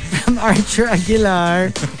 from Archer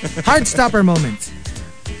Aguilar. Heartstopper moments.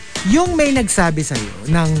 Yung may nagsabi sa'yo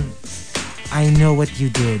ng, I know what you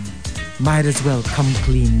did. Might as well come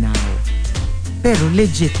clean now. Pero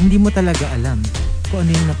legit, hindi mo talaga alam kung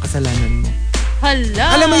ano yung nakasalanan mo.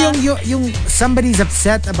 Hala. Alam mo yung somebody's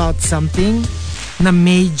upset about something na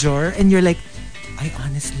major and you're like, I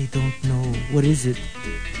honestly don't know. What is it?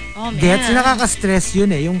 Oh, man. Gets? Nakaka-stress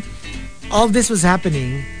yun eh. Yung all this was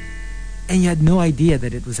happening and you had no idea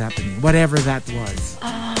that it was happening. Whatever that was.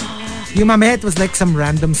 Yung mamaya, it was like some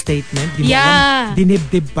random statement. Di mo alam,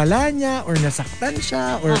 dinibdib pala niya or nasaktan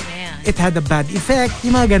siya or it had a bad effect.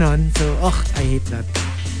 Yung mga ganon. So, I hate that.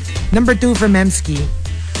 Number 2 from Memski.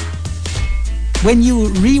 When you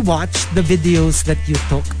rewatch the videos that you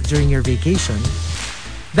took during your vacation,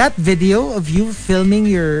 that video of you filming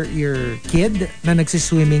your kid na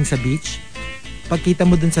nagsiswimming sa beach, pagkita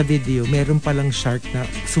mo dun sa video, meron palang shark na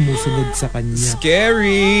sumusunod sa kanya.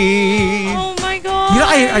 Scary! Oh my God! You know,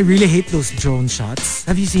 I really hate those drone shots.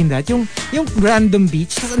 Have you seen that? Yung random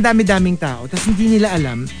beach, tapos ang dami-daming tao, tapos hindi nila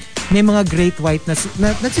alam, may mga great white na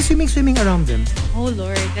nagsiswimming around them. Oh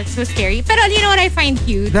Lord, that's so scary. Pero you know what I find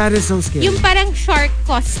cute? That is so scary. Yung parang shark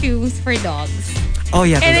costumes for dogs. Oh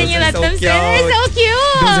yeah. And then you let them swim. They're so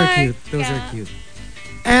cute. Those are cute. Those are cute.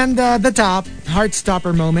 And the top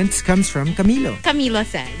heartstopper moments comes from Camilo. Camilo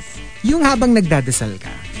says, yung habang nagdadasal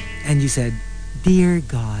ka and you said, Dear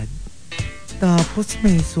God, tapos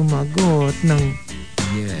may sumagot ng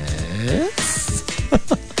yes.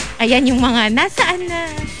 Ayan yung mga nasaan na.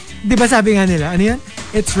 Di ba sabi nga nila, ano yan?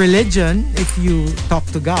 It's religion if you talk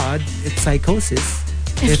to God. It's psychosis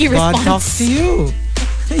if God talks to you.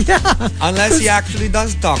 Yeah. Unless he actually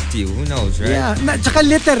does talk to you. Who knows, right? Yeah. Tsaka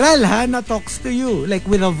literal ha, na talks to you. Like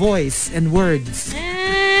with a voice and words.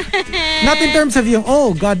 Not in terms of yung,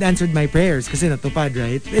 God answered my prayers kasi natupad,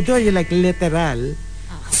 right? Ito yung like literal.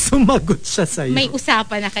 Sumagot siya sa'yo. May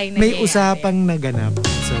usapan na kayo May usapang naganap.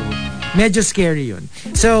 So, medyo scary yun.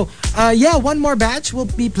 So, one more batch. We'll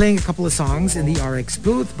be playing a couple of songs in the RX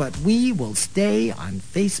booth, but we will stay on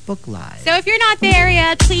Facebook Live. So if you're not there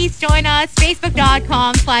yet, please join us.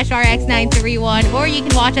 Facebook.com/RX931 or you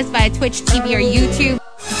can watch us via Twitch TV or YouTube.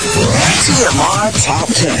 TMR Top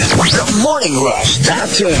 10. The Morning Rush Top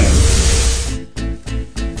 10.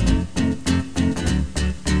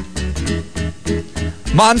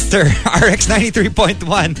 Monster RX 93.1.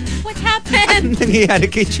 What happened?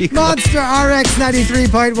 Nangyayari kay Chico. Monster RX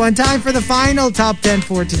 93.1. Time for the final top 10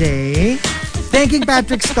 for today. Thanking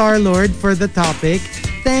Patrick Starlord for the topic.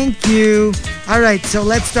 Thank you. All right, so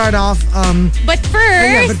let's start off. But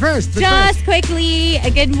first, quickly,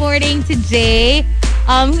 a good morning to Jay,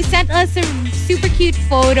 who sent us a super cute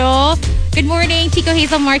photo. Good morning, Chico,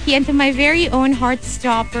 Hazel, Markki, and to my very own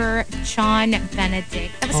Heartstopper, Sean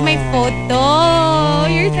Benedict. That was my photo.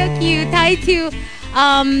 You're so cute. Hi to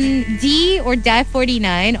D or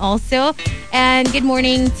Dad49 also. And good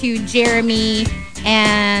morning to Jeremy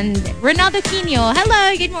and Ronaldo Quino.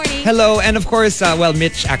 Hello, good morning. Hello, and of course,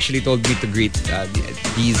 Mitch actually told me to greet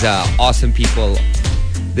these awesome people.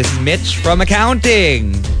 This is Mitch from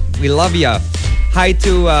accounting. We love ya. Hi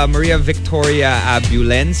to Maria Victoria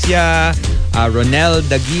Abulencia, Ronel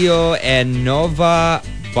Daguio, and Nova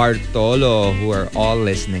Bartolo, who are all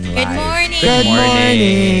listening live. Good morning. Good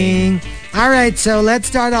morning. All right, so let's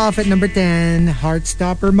start off at number 10,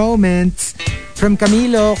 Heartstopper Moments. From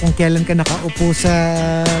Camilo, kung kailan ka nakaupo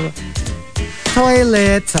sa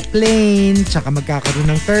toilet, sa plane, tsaka magkakaroon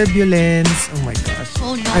ng turbulence. Oh my gosh.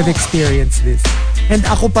 Oh no. I've experienced this. And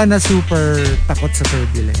ako pa na super takot sa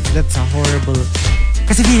turbulence. That's a horrible...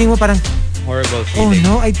 Kasi feeling mo parang, Horrible oh feeling.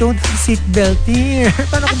 no, I don't have seatbelt here.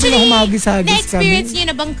 Paano kung Actually, humagis-hagis na-experience kami? niyo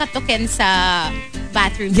na bang katukin sa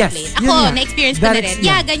bathroom Yes, sa plane? yun Ako, nga. na-experience ko na That's- rin. yeah.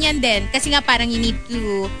 Yeah, ganyan din. Kasi nga parang you need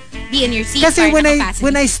to be in your seat. Kasi para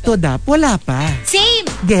when I stood up, wala pa. Same.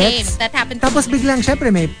 Gets? Same. That happened to Tapos me. biglang, syempre,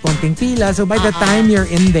 may konting pila. So by the time you're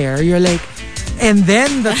in there, you're like, and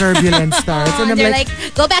then the turbulence starts. Oh, And I'm they're like,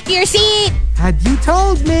 like, go back to your seat. had you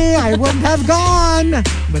told me, I wouldn't have gone.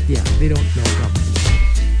 But yeah, they don't know probably.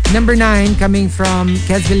 Number 9, coming from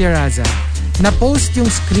Kez Villaraza. Na-post yung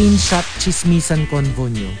screenshot chismisan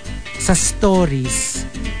convo nyo sa stories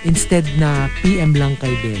instead na PM lang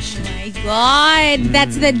kay Beshi. My God,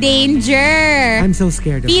 that's the danger. I'm so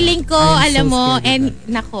scared of Feeling that. ko, I'm alam so mo, scared of and that.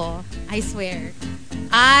 nako,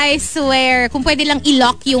 I swear, kung pwede lang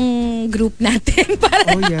i-lock yung group natin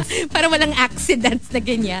para, Oh, yes. para walang accidents na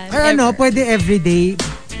ganyan. Or ano, ever. pwede everyday,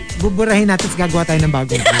 buburahin natin at gagawa tayo ng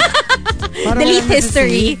bagong group. Para Delete walang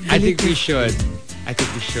history. nasisave. I think Delete we should. I think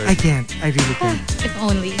we should. I can't. I really can't. If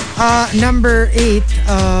only. Number 8,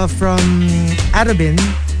 from Arabin.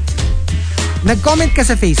 Nag-comment ka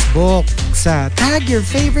sa Facebook sa tag your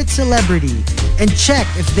favorite celebrity and check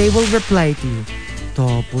if they will reply to you.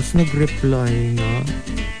 Tapos nag-reply nga.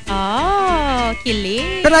 Oh,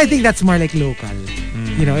 kilig. But I think that's more like local.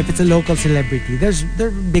 You know, if it's a local celebrity, there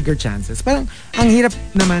are bigger chances. Parang ang hirap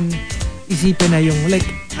naman isipin na yung like...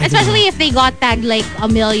 I don't Especially know. if they got tagged like a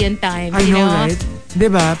million times, I you know, know? right?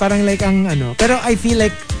 Diba? Parang like ang ano. Pero I feel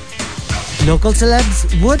like local celebs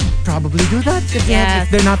would probably do that if, Yes.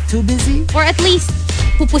 if they're not too busy. Or at least,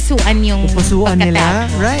 pupusuan yung Pupusuan nila.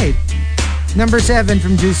 pagkatag mo. Right. Number 7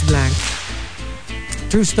 from Juice Blank.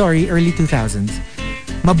 True story, early 2000s.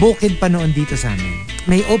 Mabukid pa noon dito sa amin.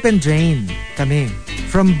 May open drain kami.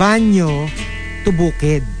 From banyo to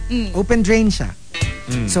bukid. Open drain siya.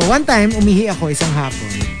 So one time, umihi ako isang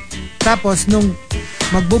hapon. Tapos nung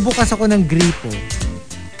magbubukas ako ng gripo,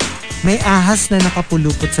 may ahas na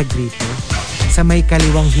nakapulupot sa gripo sa may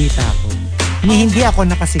kaliwang hita ko. Hindi ako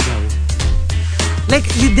nakasigaw. Like,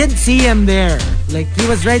 you did see him there. Like, he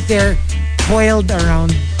was right there, coiled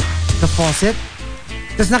around the faucet.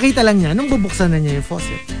 Tapos nakita lang niya, nung bubuksan na niya yung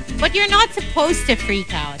faucet. But you're not supposed to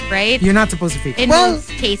freak out, right? You're not supposed to freak. In Well, those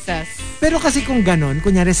cases. pero kasi kung ganon,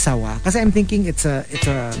 kunyari sawa, kasi I'm thinking it's a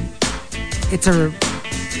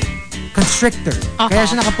constrictor. Kaya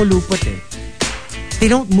siya nakapulupot eh. They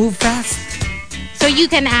don't move fast. So you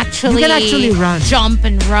can actually run. jump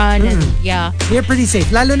and run and yeah. They're pretty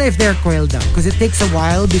safe. Lalo na if they're coiled up. Because it takes a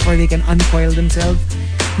while before they can uncoil themselves.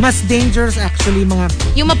 Mas dangerous actually mga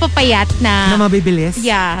Yung mapapayat na na mabibilis.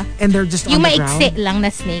 yeah. And they're just Yung on the ground. maiksi lang na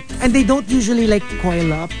snake. And they don't usually like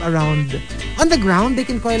coil up around... On the ground, they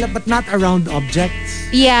can coil up, but not around objects.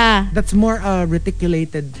 Yeah. That's more a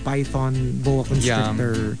reticulated python, boa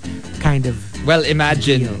constrictor kind of... Well,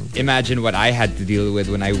 imagine deal. what I had to deal with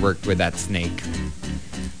when I worked with that snake.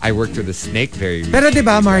 I worked with a snake very Pero recently,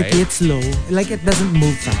 diba, Markki, right? it's slow. Like, it doesn't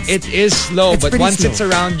move fast. It is slow, It's but pretty once slow. it's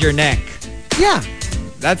around your neck, Yeah.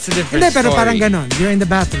 that's a different Hindi, pero story. parang ganon. You're in the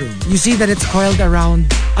bathroom. You see that it's coiled around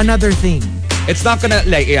another thing. It's not gonna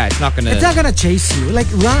it's not gonna. It's not gonna chase you. Like,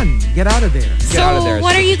 run. Get out of there. Get So out of there as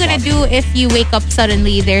what are quick you as gonna do if you wake up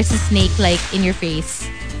suddenly there's a snake like in your face?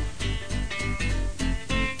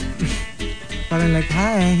 Parang like,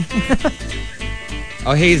 hi.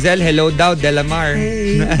 Oh, Hazel, hello daw, Delamar.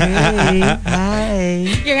 Hey, hey, hi.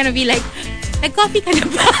 You're gonna be like, nag-coffee ka na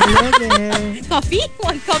ba? Hello there. Coffee?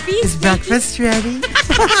 Want coffee? Is breakfast ready?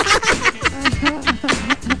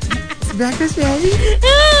 Is breakfast ready?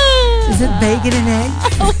 Is it bacon and eggs?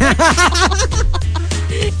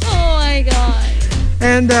 Oh my God.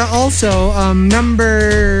 And also,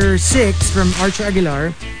 number 6 from Archer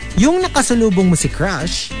Aguilar, yung nakasalubong mo si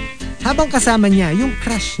Crush, habang kasama niya, yung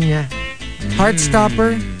crush niya.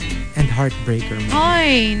 Heartstopper and heartbreaker mo.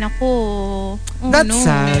 Ay, nako. Oh, That's no.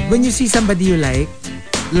 sad. When you see somebody you like,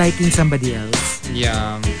 liking somebody else.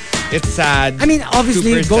 Yeah, it's sad. I mean,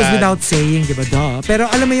 obviously, Super it goes sad. without saying, di ba? Duh. Pero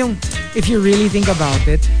alam mo yung, if you really think about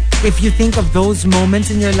it, if you think of those moments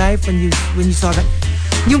in your life when you saw that,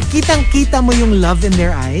 yung kitang-kita mo yung love in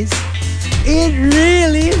their eyes, it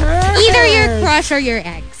really hurts. Either your crush or your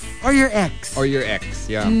ex. Or your ex. Or your ex,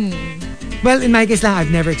 yeah. Well, in my case lang, I've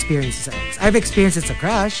never experienced it as an ex. I've experienced it's a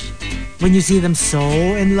crush. When you see them so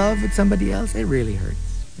in love with somebody else, it really hurts.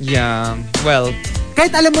 Yeah. Well,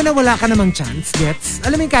 Kahit alam mo na wala ka namang chance, gets?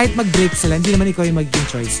 Alam mo yung kahit mag-break sila, hindi naman ikaw yung magiging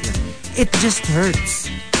choice na. It just hurts.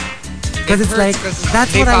 Because it's like, that's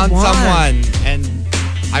they what I found want. someone and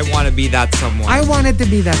I want to be that someone. I wanted to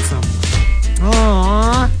be that someone.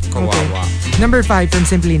 Aww. Kawawa. Number 5 from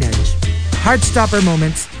Simply Nedge. Heartstopper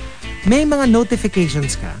moments. May mga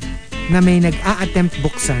notifications ka na may nag-a-attempt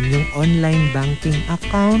buksan yung online banking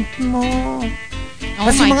account mo. Oh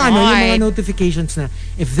Kasi my mga God. yung mga notifications na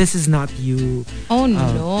if this is not you, Oh no.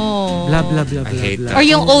 blah blah blah I blah hate blah. Or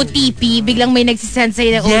yung OTP, biglang may nagsisend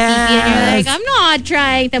sa'yo ng OTP and you're like, I'm not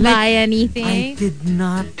trying to buy I anything. did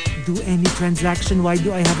not do any transaction. Why do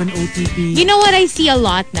I have an OTP? You know what I see a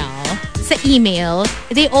lot now? Sa email,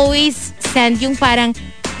 they always send yung parang,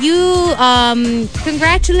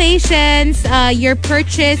 congratulations, your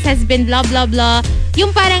purchase has been blah blah blah.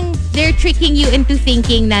 Yung parang they're tricking you into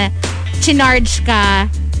thinking na chinarge ka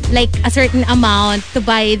like a certain amount to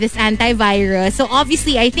buy this antivirus. So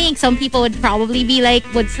obviously, I think some people would probably be like,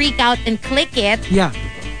 would freak out and click it. Yeah.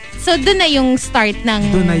 So dun na yung start ng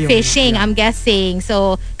Dun na yung- phishing, yeah. I'm guessing.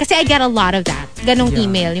 So, kasi I get a lot of that. Ganong Yeah.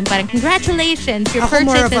 email. Yung parang, congratulations, your Ako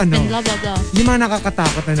more purchase of has been ano, blah blah blah. Yung mga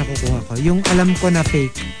nakakatakot na nakukuha ko, yung alam ko na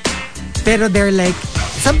fake. Pero they're like,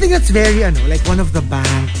 something that's very, like one of the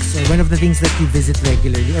banks or one of the things that you visit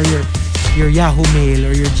regularly or your Yahoo Mail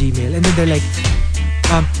or your Gmail. And then they're like,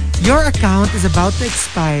 your account is about to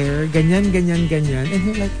expire, ganyan, ganyan, ganyan. And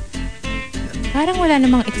you're like, Parang wala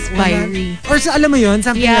namang wala. expiry. Or sa, alam mo yun,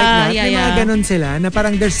 something like that. Yeah, May mga yeah. ganun sila na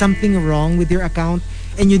parang there's something wrong with your account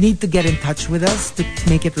and you need to get in touch with us to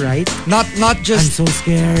make it right. Not I'm just so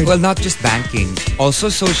scared. well, not just banking, also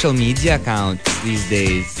social media accounts these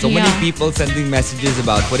days. So many Yeah. people sending messages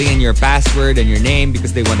about putting in your password and your name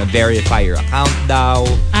because they want to verify your account daw.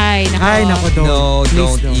 Ay, nako. Ay, nako, don't.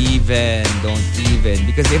 No, Please don't even.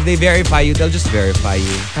 Because if they verify you, they'll just verify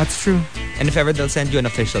you. That's true. And if ever, they'll send you an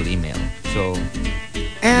official email. So,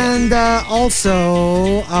 And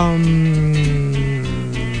also,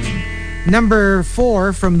 number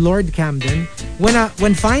 4 from Lord Camden.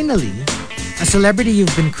 When finally a celebrity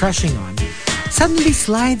you've been crushing on suddenly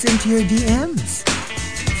slides into your DMs.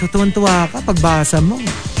 So tuwan-tuwa ka pagbasa mo.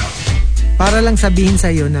 Para lang sabihin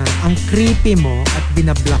sa'yo na ang creepy mo at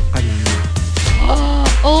binablock ka na niya.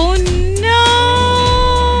 Oh no!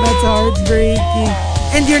 That's heartbreaking.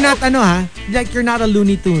 And you're not like you're not a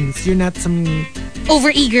Looney Tunes. You're not some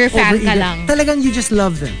Over-eager fan ka overeager. lang. Talagang you just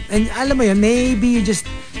love them. And alam mo yun, maybe you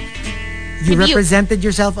Maybe you- represented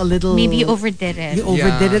yourself a little. Maybe you overdid it. You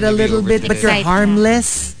overdid it a maybe little bit, overdid but it. you're Excitement. harmless.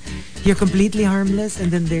 You're completely harmless, and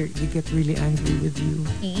then they get really angry with you.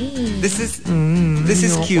 this is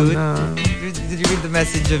cute. na. Did you read the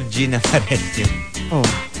message of Gina Pareño? Oh,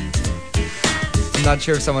 I'm not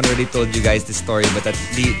sure if someone already told you guys this story, but at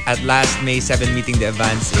last May 7 meeting the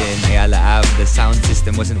Advance in Ayala Ave, the sound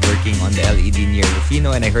system wasn't working on the LED near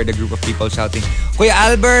Rufino, and I heard a group of people shouting, Kuya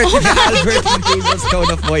Albert! Kuya Albert! In Hazel's tone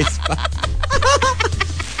of voice pa.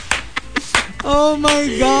 oh my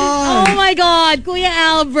God! Oh my God, Kuya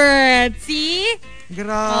Albert. See? Grabe.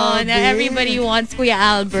 Oh, now everybody wants Kuya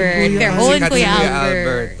Albert. Kuya Their Albert. own Sikat si Kuya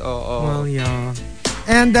Albert. Oo. Well, yeah.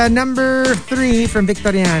 And number 3 from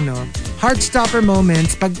Victoriano, heartstopper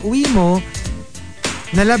moments. Pag uwi mo,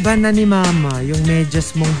 nalaban na ni mama yung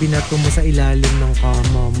medyas mong binato mo sa ilalim ng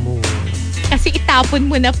kama mo. Kasi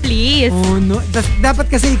itapon mo na, please. Oh no.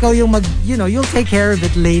 Dapat kasi ikaw yung you'll take care of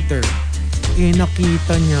it later. Eh,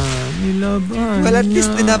 nakita niya. Nilaban Well, at niya.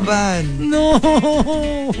 least dinaban. No!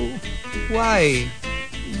 Why?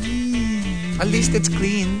 At least it's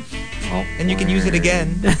clean. And you can use it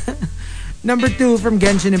again. Number 2 from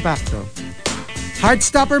Genshin Impacto.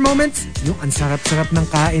 Heartstopper moments, yung ang sarap-sarap ng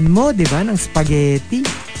kain mo, di ba? Ng spaghetti.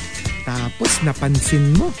 Tapos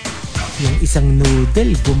napansin mo, yung isang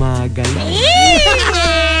noodle gumagalaw.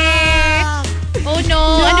 Oh no,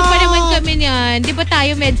 ano pa naman kami niyan? Di ba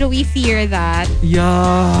tayo medyo we fear that?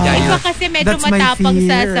 Yeah. Ikaw kasi medyo That's my matapang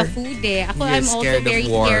fear. sa food eh. Ako, You're I'm also scared of very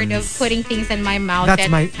scared of worms. putting things in my mouth That's that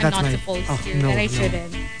my- I'm that's not my- supposed oh, to, no, that I no.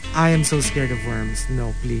 shouldn't. I am so scared of worms.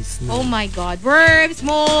 No, please. No. Oh my God. Worms,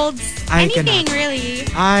 molds, I anything cannot. really.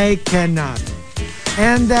 I cannot.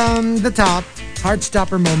 And the top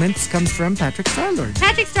heartstopper moments comes from Patrick Starlord.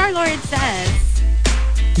 Patrick Starlord says,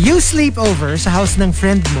 You sleep over sa house ng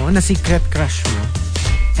friend mo na secret crush mo.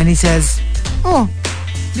 And he says, oh,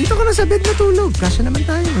 dito ka na sa bed matulog. Kasya naman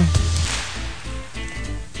tayo eh.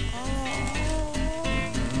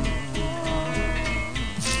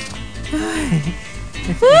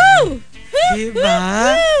 woo!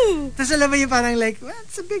 Diba? Tapos alam mo yung parang like, well,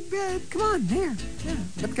 it's a big bed. Come on, here. Yeah.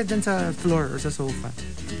 Ba't ka dyan sa floor or sa sofa?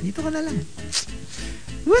 Dito ka na lang.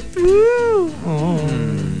 What? Woo! Oh,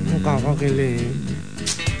 kakakilig.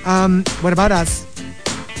 What about us?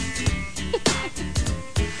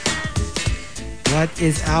 What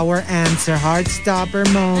is our answer? Heartstopper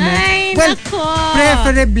moment. Ay, well, nako.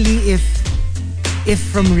 preferably if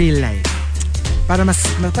from real life. Para mas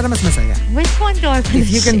masaya. Which one do I want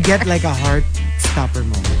If to you can share? get like a heartstopper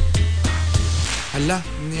moment. Hala,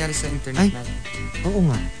 nangyari sa internet Ay. natin. Oo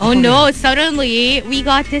nga. Oh Ako no, rin. suddenly we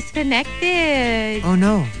got disconnected. Oh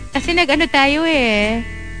no. Kasi nag-ano tayo eh.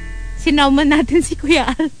 Sinauman natin si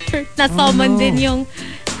Kuya Albert. Nasauman no. din yung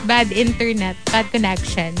bad internet, bad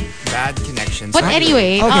connection. Bad connections. But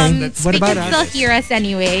anyway, Okay, what they about can us? still hear us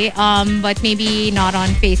anyway. But maybe not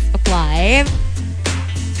on Facebook Live.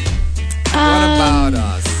 What about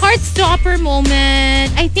us? Heartstopper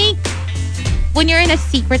moment. I think when you're in a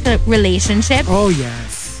secret relationship Oh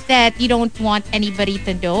yes. that you don't want anybody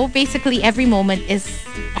to know, basically every moment is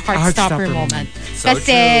a heartstopper heartstopper moment. So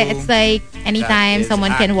Kasi true. it's like anytime That is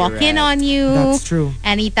someone can walk in accurate. on you. That's true.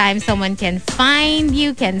 Anytime someone can find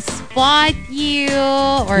you, can spot you,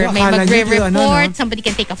 or Yung may akala nyo, mag-report, ano, no? somebody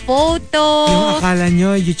can take a photo. Yung akala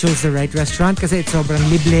nyo, you chose the right restaurant kasi it's sobrang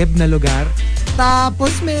liblib na lugar.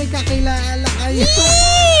 Tapos may kakilala kayo.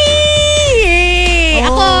 Yay!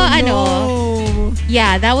 Ako, ano, no.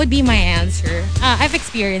 yeah, that would be my answer. I've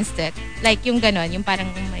experienced it. Like yung ganon, yung parang,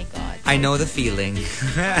 oh my God. I know the feeling.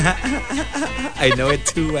 I know it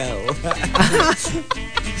too well.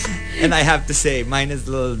 And I have to say, mine is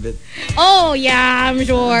a little bit... Oh, yeah, I'm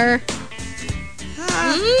sure.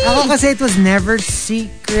 Ako kasi it was never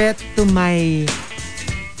secret to my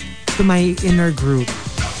inner group.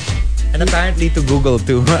 And apparently to Google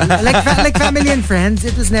too. Like family and friends,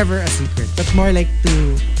 it was never a secret, but more like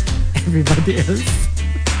to everybody else.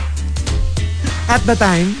 At the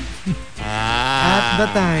time. At the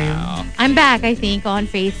time. I'm back, I think, on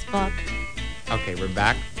Facebook. Okay, we're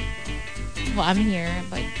back. Well, I'm here,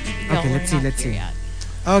 but Okay, let's see.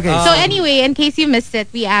 Okay. So anyway, in case you missed it,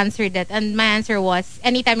 we answered it. And my answer was,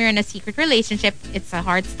 anytime you're in a secret relationship, it's a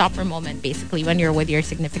heartstopper moment, basically, when you're with your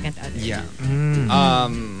significant other. Yeah.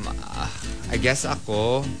 I guess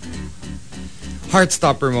ako,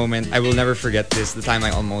 heartstopper moment. I will never forget this. The time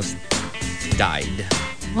I almost died.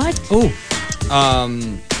 What? Oh.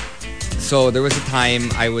 So there was a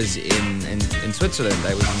time I was in Switzerland.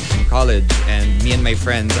 I was in college, and me and my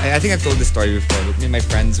friends, I think I've told this story before, but me and my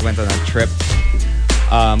friends went on a trip.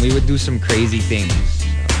 We would do some crazy things.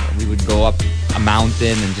 We would go up a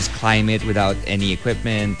mountain and just climb it without any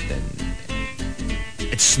equipment, and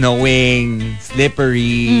it's snowing,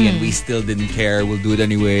 slippery, and we still didn't care. We'll do it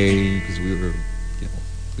anyway because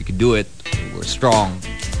we could do it. We were strong.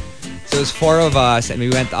 So it was 4 of us, and we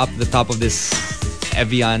went up the top of this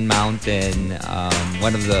Evian mountain,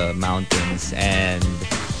 one of the mountains, and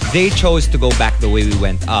they chose to go back the way we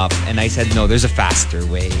went up, and I said, no, there's a faster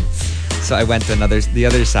way. So I went to the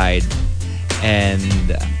other side,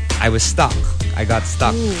 and I was stuck. I got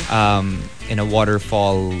stuck in a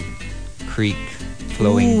waterfall creek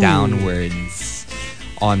flowing downwards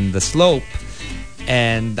on the slope,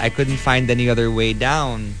 and I couldn't find any other way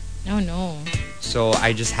down. Oh, no. So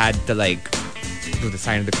I just had to do the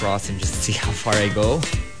sign of the cross and just see how far I go.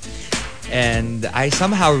 And I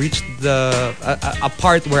somehow reached a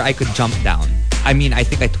part where I could jump down. I mean, I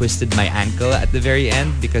think I twisted my ankle at the very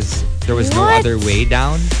end because there was no other way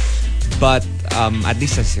down. But at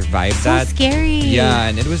least I survived that. So scary. Yeah,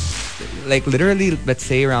 and it was literally, let's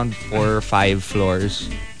say, around 4 or 5 floors.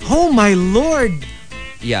 Oh my Lord.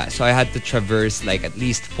 Yeah, so I had to traverse at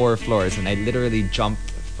least 4 floors, and I literally jumped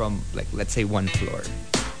from let's say 1 floor.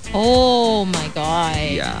 Oh my God.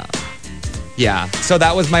 Yeah. Yeah. So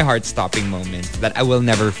that was my heart-stopping moment that I will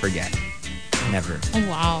never forget. Never. Oh,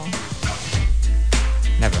 wow.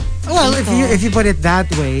 Never. Well, if you put it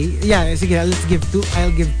that way, yeah, sige, let's give 2.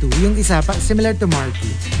 I'll give 2. Yung isa pa, similar to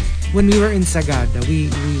Markki. When we were in Sagada, we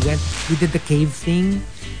did the cave thing.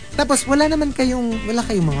 Tapos wala kayong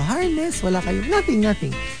mga harness,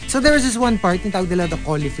 nothing. So there was this one part, yung tawag nila the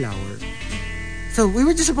cauliflower. So we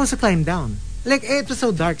were just supposed to climb down. It was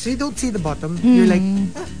so dark, so you don't see the bottom. You're like,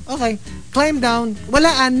 okay, climb down.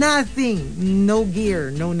 Wala, nothing. No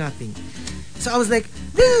gear, no nothing. So I was like,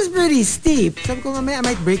 this is pretty steep. Sabi ko, I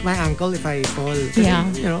might break my ankle if I fall. Kasi, Yeah.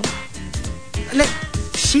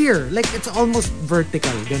 Sheer. It's almost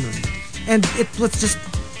vertical. Ganun. And it was just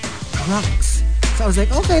rocks. So I was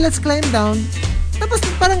like, okay, let's climb down. Tapos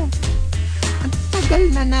parang, ang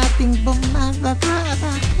tagal na nating bumababa.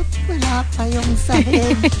 Bakit wala pa yung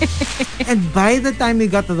sahig? And by the time we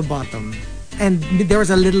got to the bottom, and there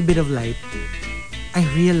was a little bit of light, I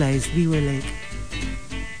realized we were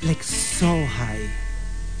like so high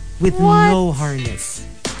with no harness,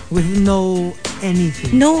 with no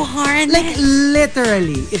anything. No harness. Like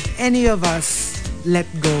literally, if any of us let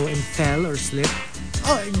go and fell or slipped,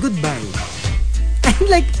 oh, goodbye. And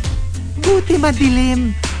like, buti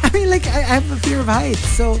madilim. I mean, like, I have a fear of heights,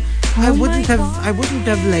 so I wouldn't have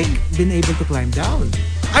like been able to climb down.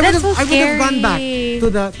 I would have gone back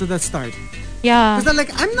to the start. Yeah. Because I'm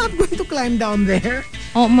like, I'm not going to climb down there.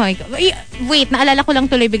 Oh my God. Wait, naalala ko lang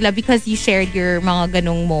tuloy bigla because you shared your mga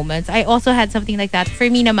ganong moments. I also had something like that. For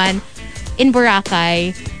me naman, in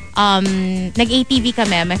Boracay, nag-ATV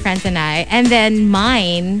kami, my friends and I. And then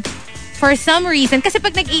mine, for some reason, kasi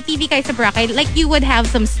pag nag-ATV kayo sa Boracay, like you would have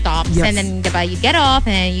some stops. Yes. And then, diba, you get off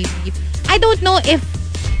and then you I don't know if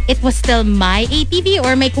it was still my ATV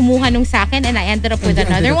or may kumuha nung sa akin and I ended up with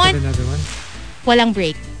another one. Walang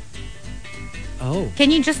brake. Oh. Can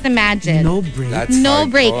you just imagine? No brake. That's No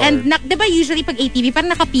hardcore. brake. And diba usually pag ATV, parang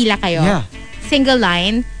nakapila kayo. Yeah. Single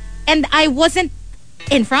line. And I wasn't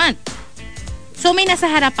in front. So may nasa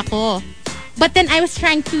harap ako. But then I was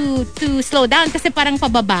trying to slow down kasi parang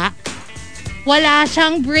pababa. Wala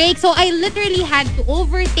siyang brake. So I literally had to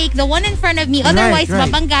overtake the one in front of me. Otherwise, Right.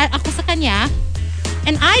 mabangga ako sa kanya.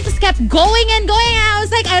 And I just kept going and going. And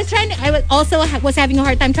I was having a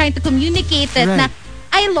hard time trying to communicate that Right. na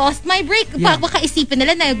I lost my brake. Yeah. Baka isipin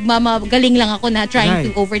nila na mamagaling lang ako na trying Right.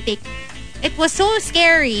 to overtake. It was so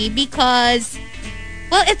scary because,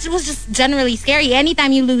 well, it was just generally scary.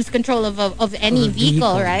 Anytime you lose control of any Of a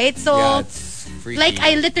vehicle. right? So, Yeah, it's freaky. like,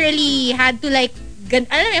 I literally had to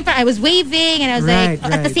I was waving and I was Right,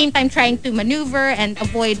 at the right. same time trying to maneuver and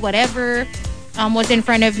avoid whatever was in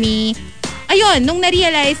front of me. Ayun, nung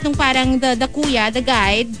na-realize, nung parang the kuya, the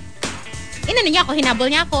guide, inano niya ako, hinabol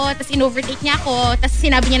niya ako, tapos in-overtake niya ako, tapos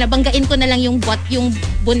sinabi niya na banggain ko na lang yung yung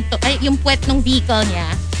puwet ng vehicle niya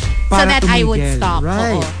so Para that I would tumigil. stop.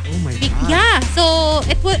 Right. Oo. Oh my God. Yeah, so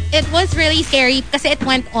it was really scary kasi it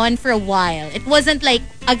went on for a while. It wasn't like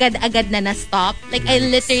agad-agad na na-stop. Like I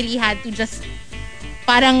literally had to just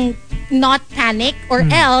parang not panic or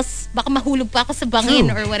else baka mahulog pa ako sa bangin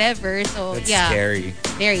True. or whatever. So That's yeah, scary.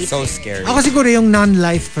 very So scary. scary. Ako siguro yung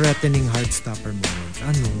non-life-threatening heart-stopper moments.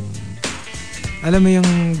 Alam mo yung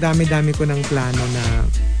dami-dami ko ng plano na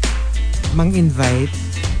mang-invite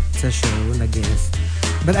sa show na guest.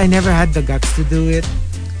 But I never had the guts to do it.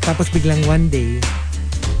 Tapos biglang one day,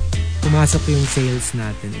 pumasok yung sales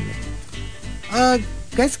natin.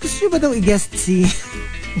 Guys, gusto nyo ba daw i-guest si...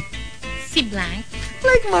 Si Blank.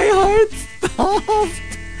 Like, my heart stopped.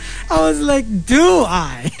 I was like, do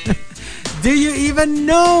I? Do you even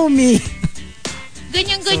know me?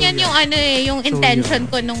 Ganyan-ganyan So, yung yung So, intention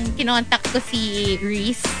ko nung kinontak ko si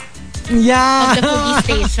Reese Yeah. of the police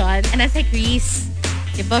station. And I was like, Reese,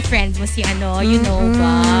 diba friend mo si you know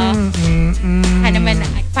ba? Naman,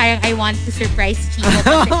 parang I want to surprise Chico.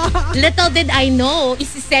 Kasi little did I know,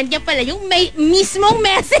 isi-send niya pala yung mismong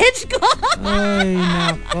message ko. Ay,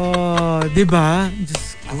 nako. Diba?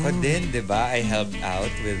 Diyos ko. Ako din, di ba? I helped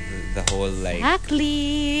out with the whole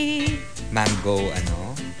Exactly. mango,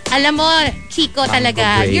 Alam mo, Chico Mango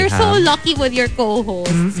talaga, Graham. you're so lucky with your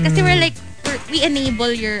co-hosts. Kasi we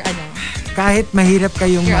enable your, Kahit mahirap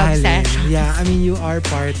kayong Your mahalin. obsession. Yeah, I mean, you are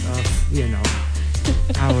part of,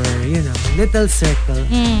 our, little circle.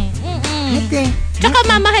 Okay. Tsaka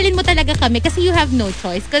mamahalin mo talaga kami kasi you have no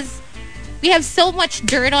choice. Because we have so much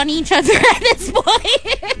dirt on each other at this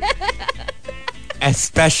point.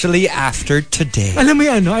 Especially after today. Alam mo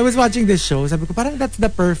yun, I was watching this show. Sabi ko, parang that's the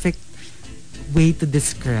perfect way to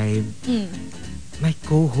describe my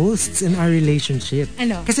co-hosts in our relationship.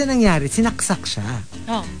 Ano? Kasi nangyari, sinaksak siya.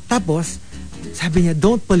 Oh. Tapos, sabi niya,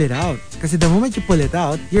 don't pull it out. Kasi the moment you pull it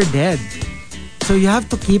out, you're dead. So you have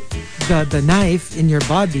to keep the knife in your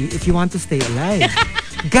body if you want to stay alive.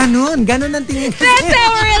 Ganon ang tingin ko. That's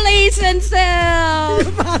our relationship.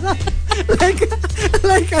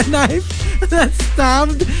 like a knife that's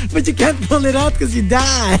stabbed, but you can't pull it out because you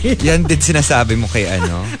die. Yan din sinasabi mo kay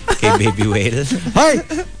kay Baby Whale. Hoy!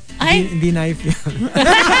 Ay. Hindi knife yun.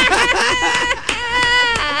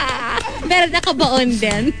 Pero nakabaon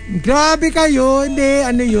din. Grabe kayo.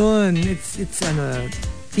 Hindi, yun. It's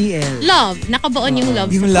TL. Love. Nakabaon yung love.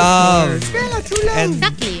 Yung sa love. Kaya true love. And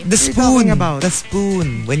Exactly. the What are you spoon. talking about? The spoon.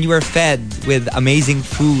 When you were fed with amazing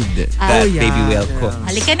food that yeah, Baby Whale yeah. cooks.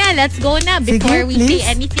 Halika na, let's go na before Sige, we please. say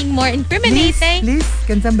anything more Please, incriminating. please.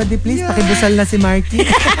 Can somebody please pakibusal na si Markki?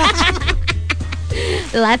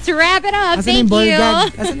 Let's wrap it up. Asan Thank yung ball you.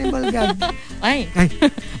 gag? Asan yung ball gag? Ay. Ay.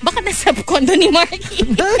 Baka nasa kondo ni Markki.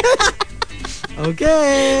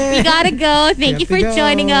 Okay. We gotta go. Thank you for Have to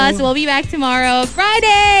joining go. us. We'll be back tomorrow,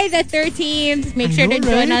 Friday the 13th. Make sure to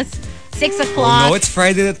join us 6 o'clock. Oh, no, it's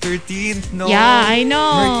Friday the 13th. No. Yeah, I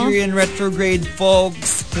know. Mercury in retrograde,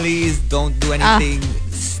 folks. Please don't do anything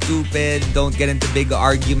stupid. Don't get into big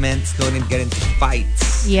arguments. Don't get into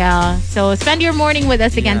fights. Yeah, so spend your morning with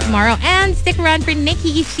us again tomorrow. And stick around for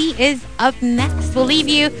Nikki. She is up next. We'll leave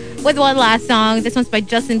you with one last song. This one's by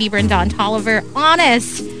Justin Bieber and Don Toliver.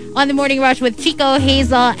 Honest on The Morning Rush with Chico,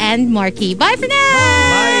 Hazel, and Markki. Bye for now.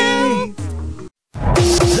 Bye.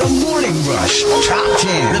 The Morning Rush Top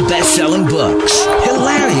 10. The best-selling books.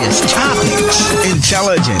 Hilarious topics.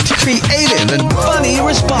 Intelligent, creative, and funny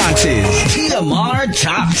responses. TMR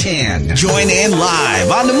Top 10. Join in live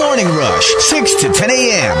on The Morning Rush, 6 to 10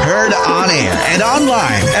 a.m. Heard on air and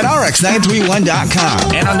online at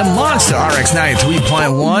rx931.com and on the Monster RX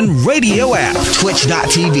 93.1 radio app.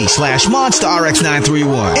 Twitch.tv/Monster RX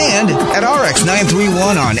 931 and at RX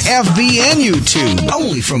 931 on FB and YouTube.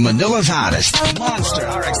 Only from Manila's hottest. Monster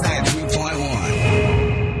RX 93.1.